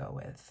maybe we go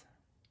with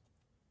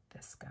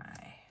this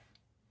guy.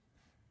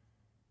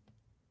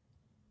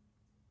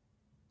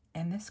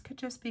 And this could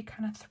just be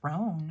kind of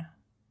thrown.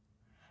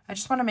 I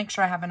just want to make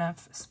sure I have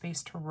enough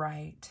space to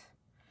write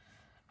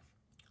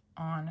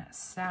on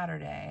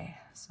Saturday.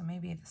 So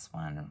maybe this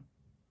one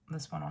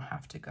will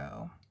have to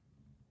go.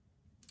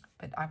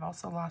 But I've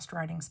also lost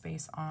writing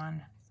space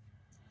on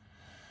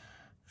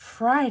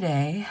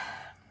Friday.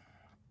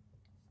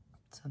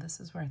 So this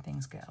is where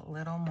things get a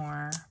little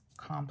more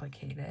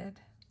complicated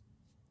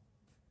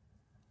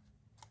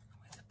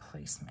with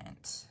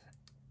placement.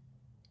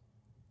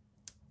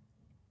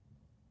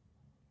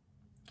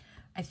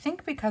 I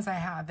think because I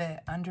have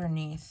it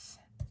underneath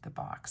the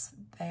box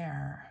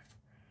there,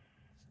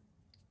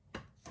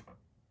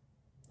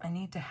 I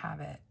need to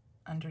have it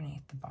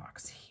underneath the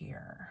box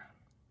here.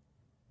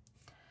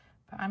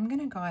 But I'm going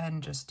to go ahead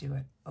and just do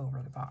it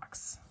over the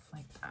box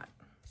like that.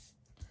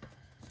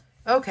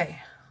 Okay.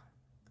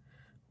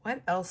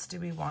 What else do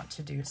we want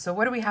to do? So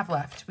what do we have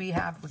left? We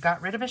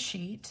got rid of a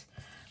sheet.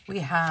 We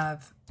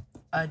have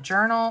a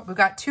journal. We've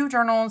got 2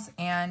 journals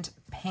and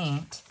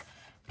paint.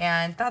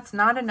 And that's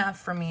not enough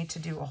for me to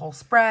do a whole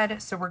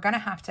spread. So we're going to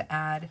have to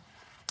add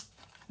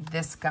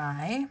this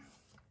guy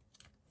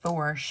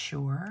for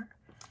sure.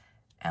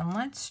 And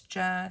let's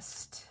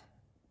just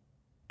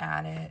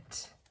add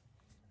it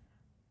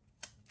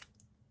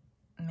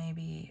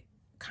maybe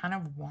kind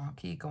of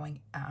wonky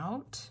going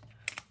out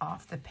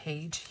off the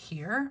page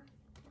here.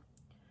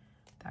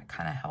 That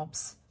kind of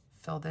helps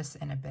fill this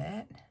in a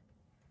bit.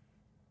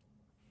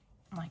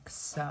 Like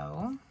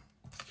so.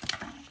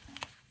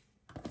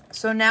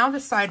 So now the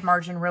side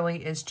margin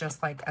really is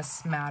just like a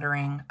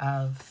smattering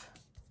of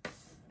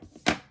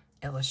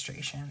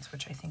illustrations,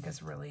 which I think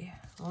is really,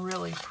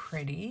 really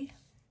pretty.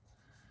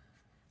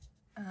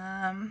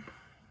 Let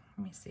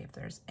me see if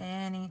there's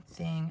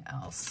anything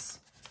else.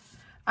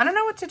 I don't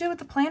know what to do with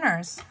the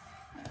planners.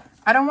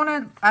 I don't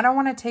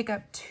want to take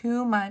up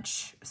too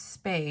much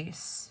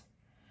space.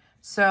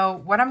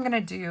 So what I'm going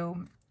to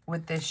do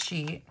with this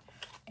sheet,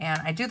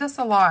 and I do this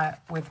a lot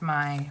with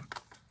my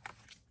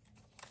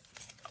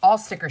all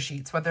sticker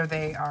sheets, whether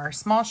they are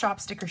small shop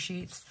sticker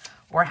sheets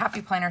or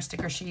happy planner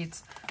sticker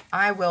sheets,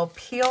 I will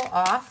peel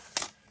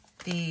off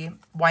the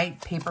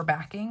white paper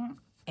backing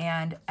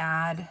and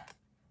add,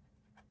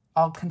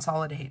 I'll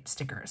consolidate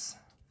sticker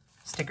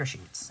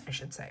sheets, I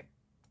should say,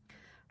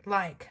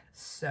 like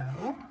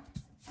so.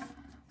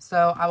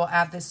 So I will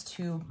add this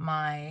to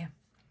my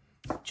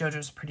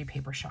Jojo's Pretty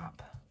Paper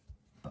Shop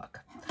book.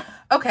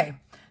 Okay,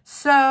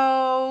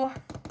 so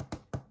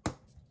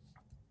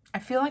I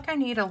feel like I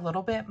need a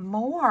little bit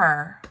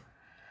more.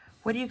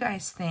 What do you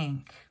guys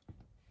think?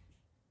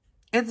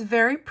 It's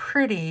very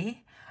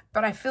pretty.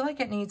 but I feel like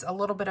it needs a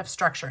little bit of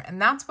structure.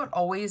 And that's what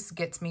always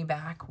gets me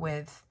back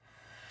with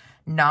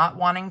not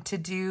wanting to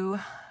do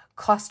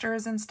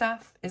clusters and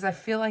stuff, is I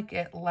feel like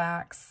it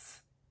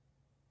lacks,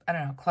 I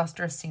don't know,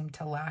 clusters seem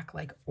to lack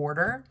like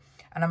order,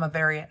 and I'm a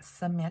very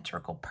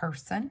symmetrical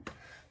person.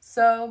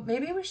 So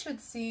maybe we should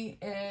see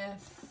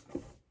if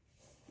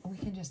we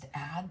can just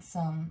add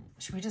some,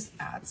 should we just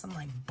add some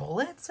like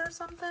bullets or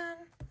something?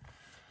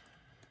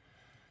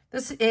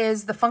 This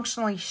is the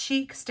Functionally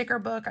Chic sticker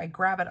book. I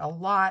grab it a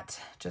lot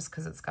just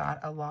because it's got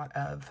a lot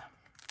of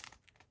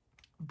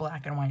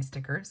black and white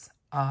stickers,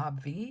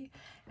 obvi.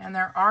 And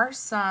there are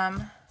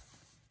some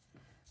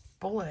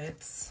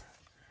bullets.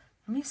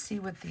 Let me see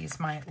what these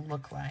might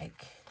look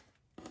like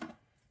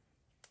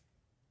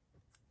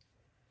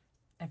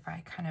if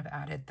I kind of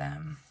added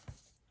them.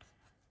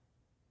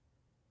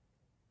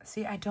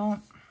 See, I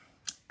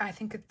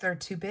think they're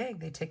too big.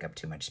 They take up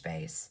too much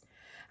space.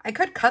 I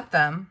could cut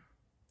them.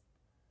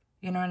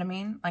 You know what I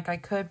mean? Like I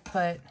could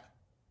put,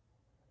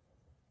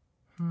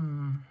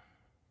 I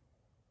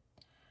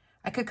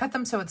could cut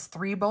them so it's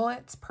 3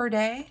 bullets per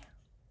day.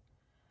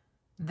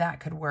 That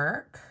could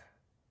work.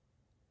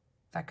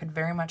 That could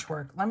very much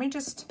work. Let me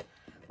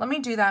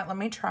do that. Let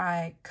me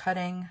try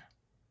cutting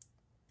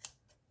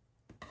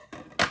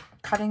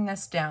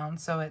this down.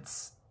 So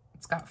it's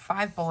got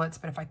 5 bullets,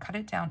 but if I cut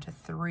it down to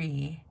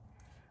 3,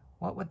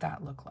 what would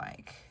that look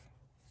like?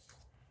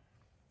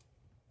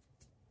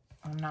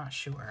 I'm not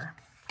sure.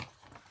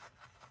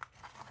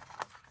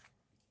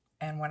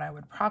 And what I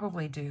would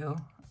probably do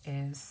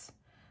is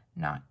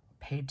not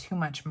pay too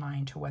much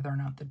mind to whether or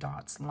not the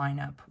dots line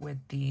up with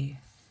the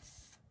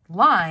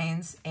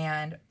lines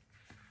and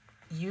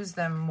use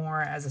them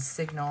more as a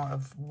signal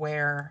of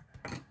where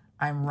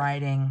I'm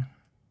writing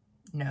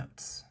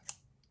notes.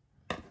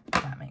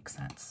 If that makes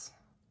sense.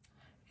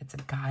 It's a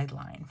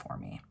guideline for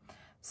me.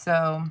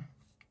 So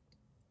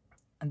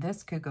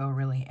this could go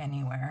really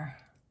anywhere.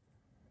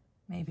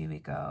 Maybe we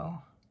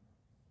go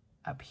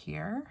up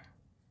here.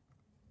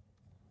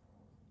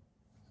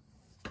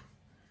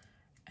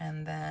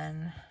 And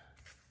then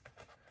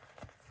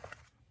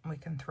we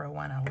can throw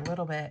one a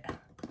little bit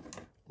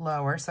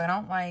lower. So I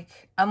don't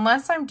like,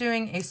 unless I'm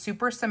doing a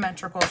super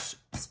symmetrical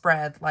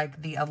spread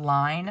like the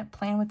Align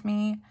Plan With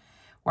Me,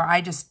 where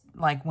I just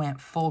like went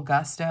full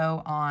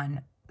gusto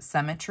on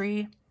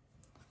symmetry.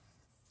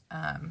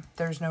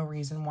 There's no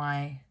reason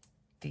why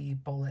the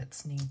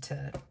bullets need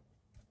to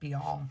be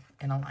all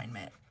in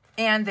alignment.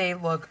 And they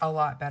look a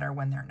lot better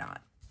when they're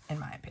not, in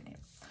my opinion.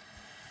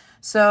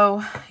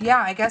 So yeah,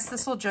 I guess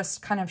this will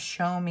just kind of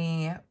show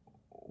me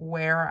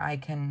where I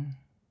can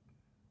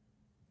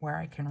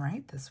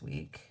write this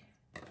week.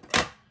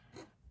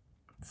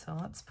 So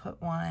let's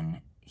put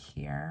one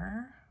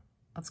here.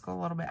 Let's go a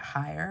little bit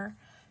higher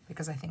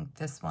because I think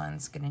this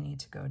one's gonna need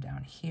to go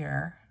down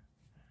here,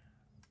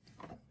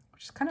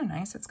 which is kind of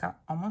nice. It's got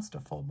almost a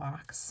full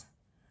box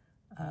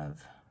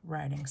of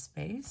writing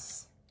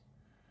space.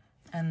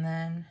 And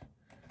then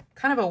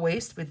kind of a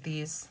waste with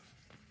these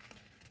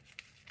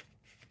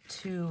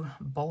 2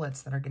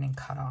 bullets that are getting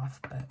cut off,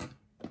 but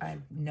I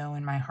know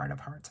in my heart of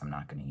hearts I'm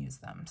not going to use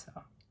them. So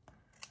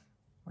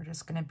we're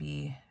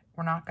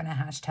not going to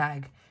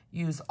hashtag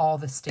use all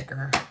the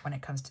sticker when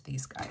it comes to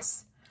these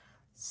guys.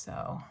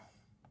 So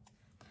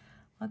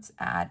let's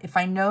add, if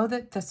I know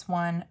that this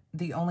one,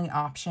 the only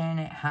option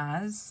it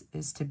has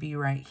is to be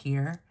right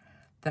here,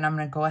 then I'm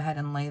going to go ahead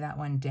and lay that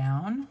one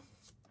down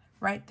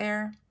right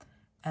there.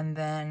 And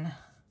then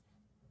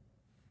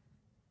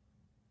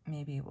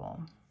maybe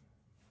we'll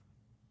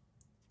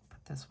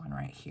put this one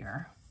right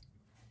here.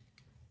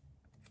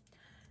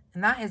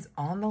 And that is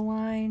on the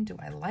line. Do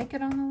I like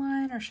it on the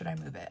line or should I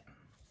move it?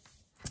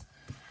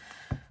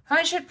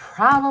 I should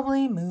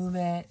probably move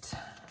it.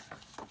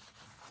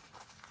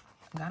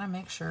 Gotta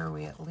make sure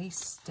we at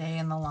least stay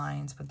in the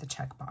lines with the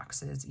check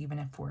boxes, even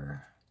if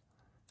we're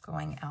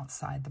going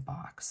outside the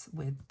box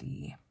with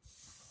the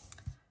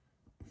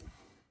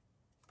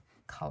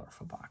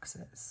colorful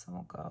boxes. So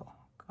we'll go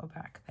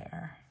back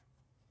there.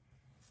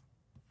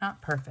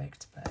 Not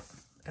perfect, but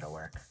it'll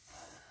work.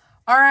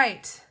 All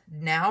right,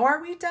 now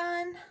are we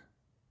done?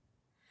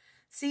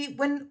 See,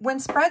 when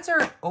spreads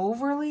are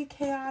overly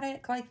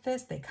chaotic like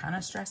this, they kind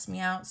of stress me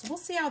out. So we'll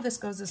see how this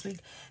goes this week.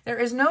 There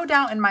is no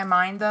doubt in my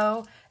mind,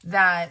 though,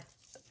 that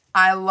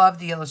I love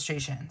the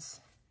illustrations.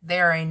 They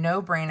are a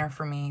no-brainer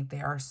for me. They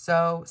are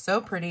so,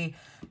 so pretty.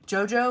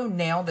 Jojo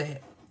nailed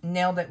it.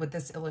 Nailed it with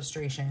this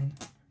illustration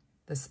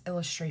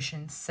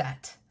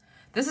set.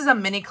 This is a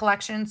mini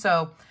collection,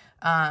 so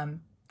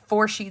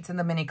 4 sheets in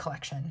the mini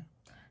collection.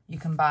 You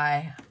can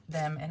buy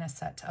them in a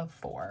set of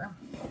 4.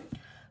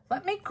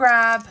 Let me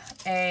grab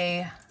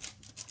a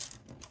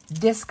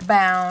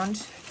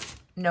disc-bound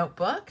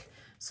notebook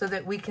so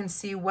that we can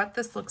see what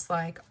this looks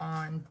like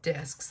on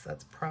discs.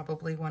 That's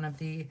probably one of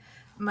the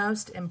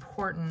most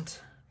important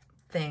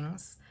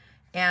things.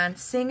 And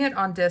seeing it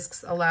on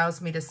discs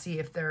allows me to see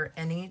if there are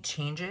any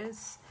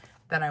changes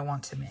that I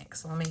want to make.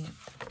 So let me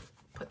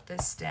put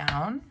this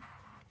down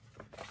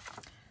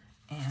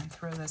and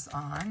throw this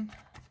on.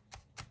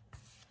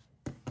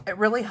 it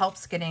really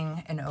helps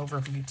getting an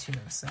overview too.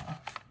 So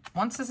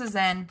once this is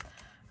in,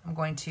 I'm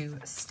going to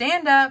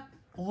stand up,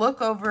 look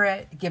over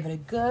it, give it a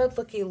good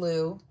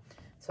looky-loo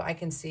so I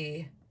can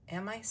see,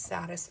 am I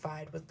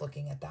satisfied with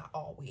looking at that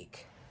all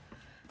week?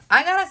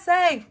 I gotta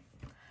say,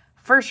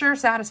 for sure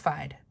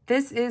satisfied.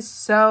 This is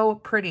so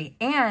pretty,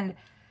 and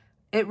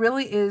it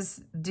really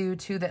is due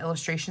to the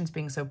illustrations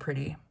being so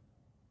pretty.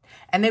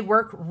 And they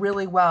work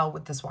really well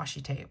with this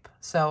washi tape.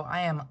 So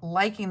I am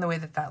liking the way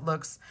that that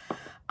looks.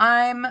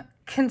 I'm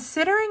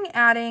considering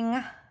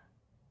adding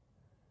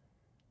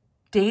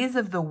days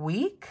of the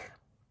week.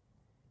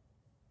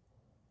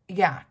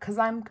 Yeah, because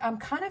I'm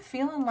kind of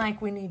feeling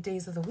like we need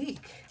days of the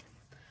week.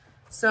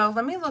 So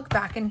let me look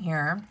back in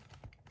here.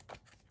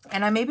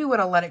 And I maybe would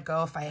have let it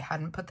go if I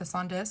hadn't put this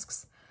on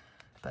discs.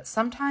 But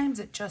sometimes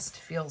it just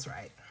feels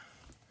right.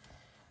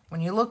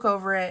 When you look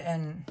over it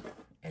and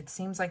it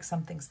seems like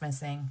something's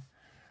missing.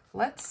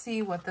 Let's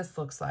see what this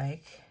looks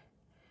like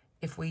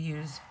if we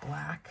use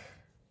black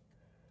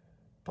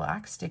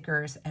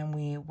stickers and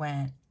we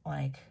went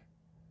like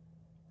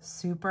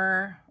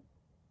super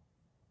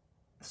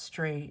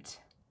straight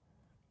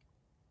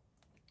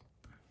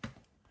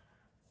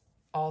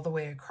all the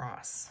way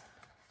across.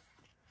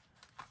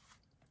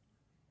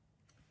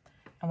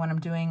 And what I'm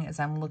doing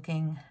is I'm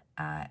looking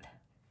at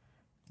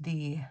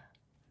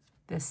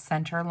this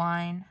center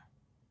line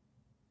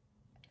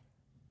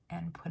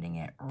and putting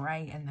it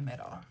right in the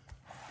middle.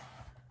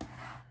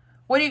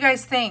 What do you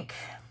guys think?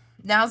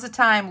 Now's the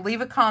time.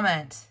 Leave a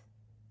comment.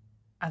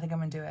 I think I'm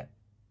gonna do it.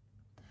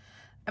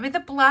 I mean, the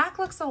black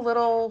looks a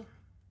little,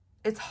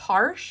 it's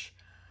harsh,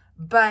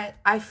 but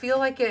I feel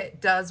like it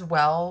does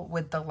well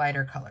with the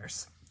lighter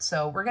colors.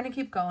 So we're gonna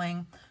keep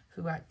going.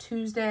 We got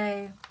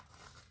Tuesday,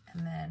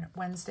 and then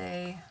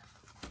Wednesday,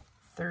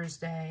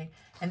 Thursday.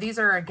 And these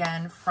are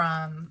again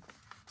from,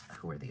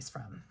 who are these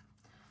from?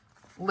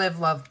 Live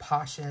Love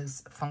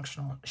Posh's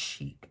Functional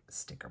Chic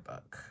sticker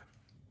book.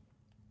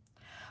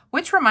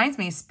 Which reminds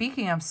me,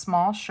 speaking of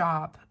small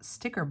shop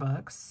sticker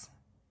books,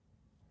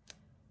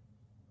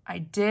 I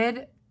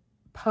did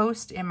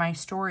post in my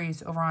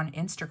stories over on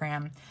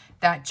Instagram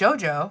that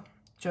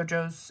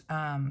Jojo's,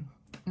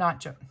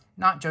 not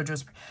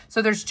Jojo's.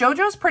 So there's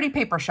Jojo's Pretty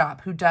Paper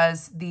Shop, who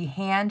does the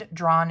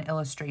hand-drawn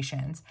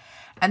illustrations.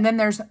 And then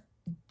there's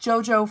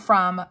Jojo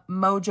from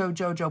Mojo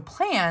Jojo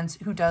Plans,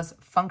 who does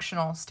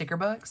functional sticker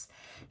books.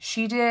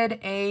 She did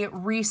a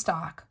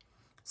restock.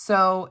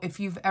 So if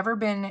you've ever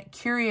been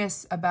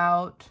curious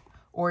about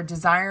or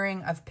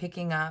desiring of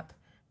picking up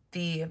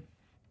the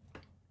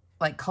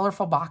like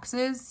colorful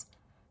boxes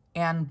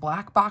and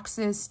black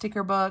boxes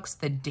sticker books,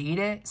 the Date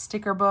It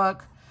sticker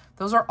book,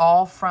 those are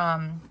all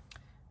from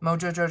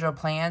Mojo Jojo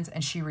Plans,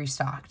 and she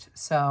restocked.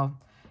 So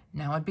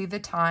now would be the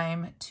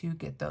time to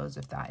get those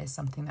if that is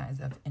something that is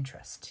of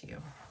interest to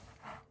you.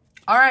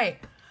 All right,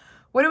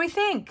 what do we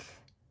think?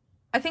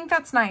 I think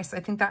that's nice. I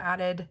think that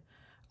added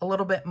a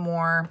little bit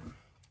more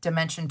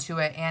dimension to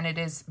it, and it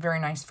is very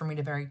nice for me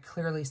to very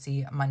clearly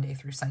see Monday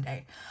through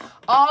Sunday.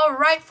 All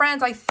right,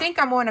 friends, I think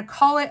I'm going to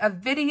call it a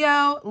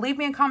video. Leave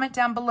me a comment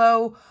down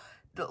below.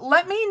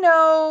 Let me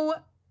know,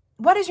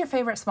 what is your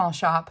favorite small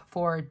shop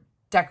for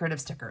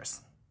decorative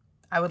stickers?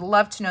 I would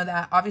love to know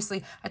that.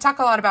 Obviously, I talk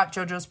a lot about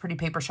Jojo's Pretty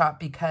Paper Shop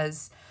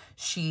because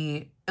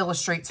she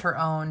illustrates her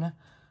own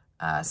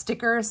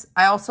stickers.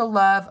 I also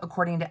love,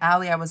 according to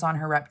Allie, I was on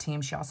her rep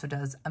team. She also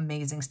does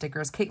amazing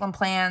stickers. Caitlin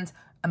Plans,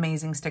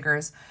 amazing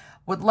stickers.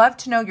 Would love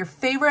to know your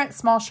favorite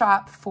small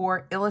shop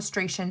for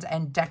illustrations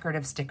and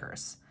decorative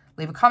stickers.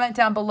 Leave a comment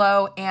down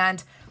below,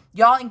 and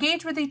y'all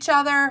engage with each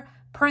other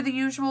per the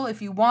usual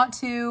if you want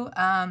to.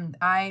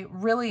 I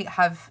really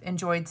have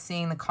enjoyed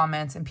seeing the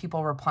comments and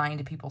people replying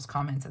to people's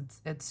comments.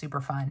 It's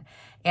super fun.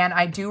 And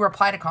I do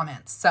reply to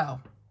comments. So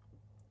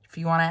if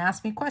you want to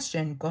ask me a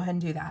question, go ahead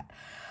and do that.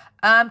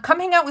 Come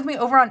hang out with me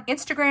over on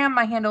Instagram.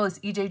 My handle is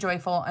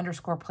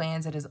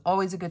ejjoyful_plans. It is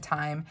always a good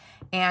time.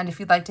 And if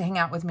you'd like to hang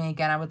out with me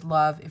again, I would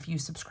love if you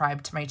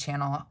subscribe to my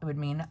channel. It would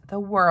mean the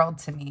world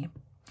to me.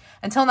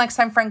 Until next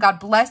time, friend, God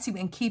bless you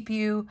and keep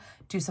you.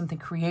 Do something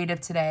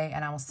creative today,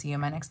 and I will see you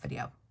in my next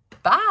video.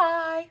 Bye.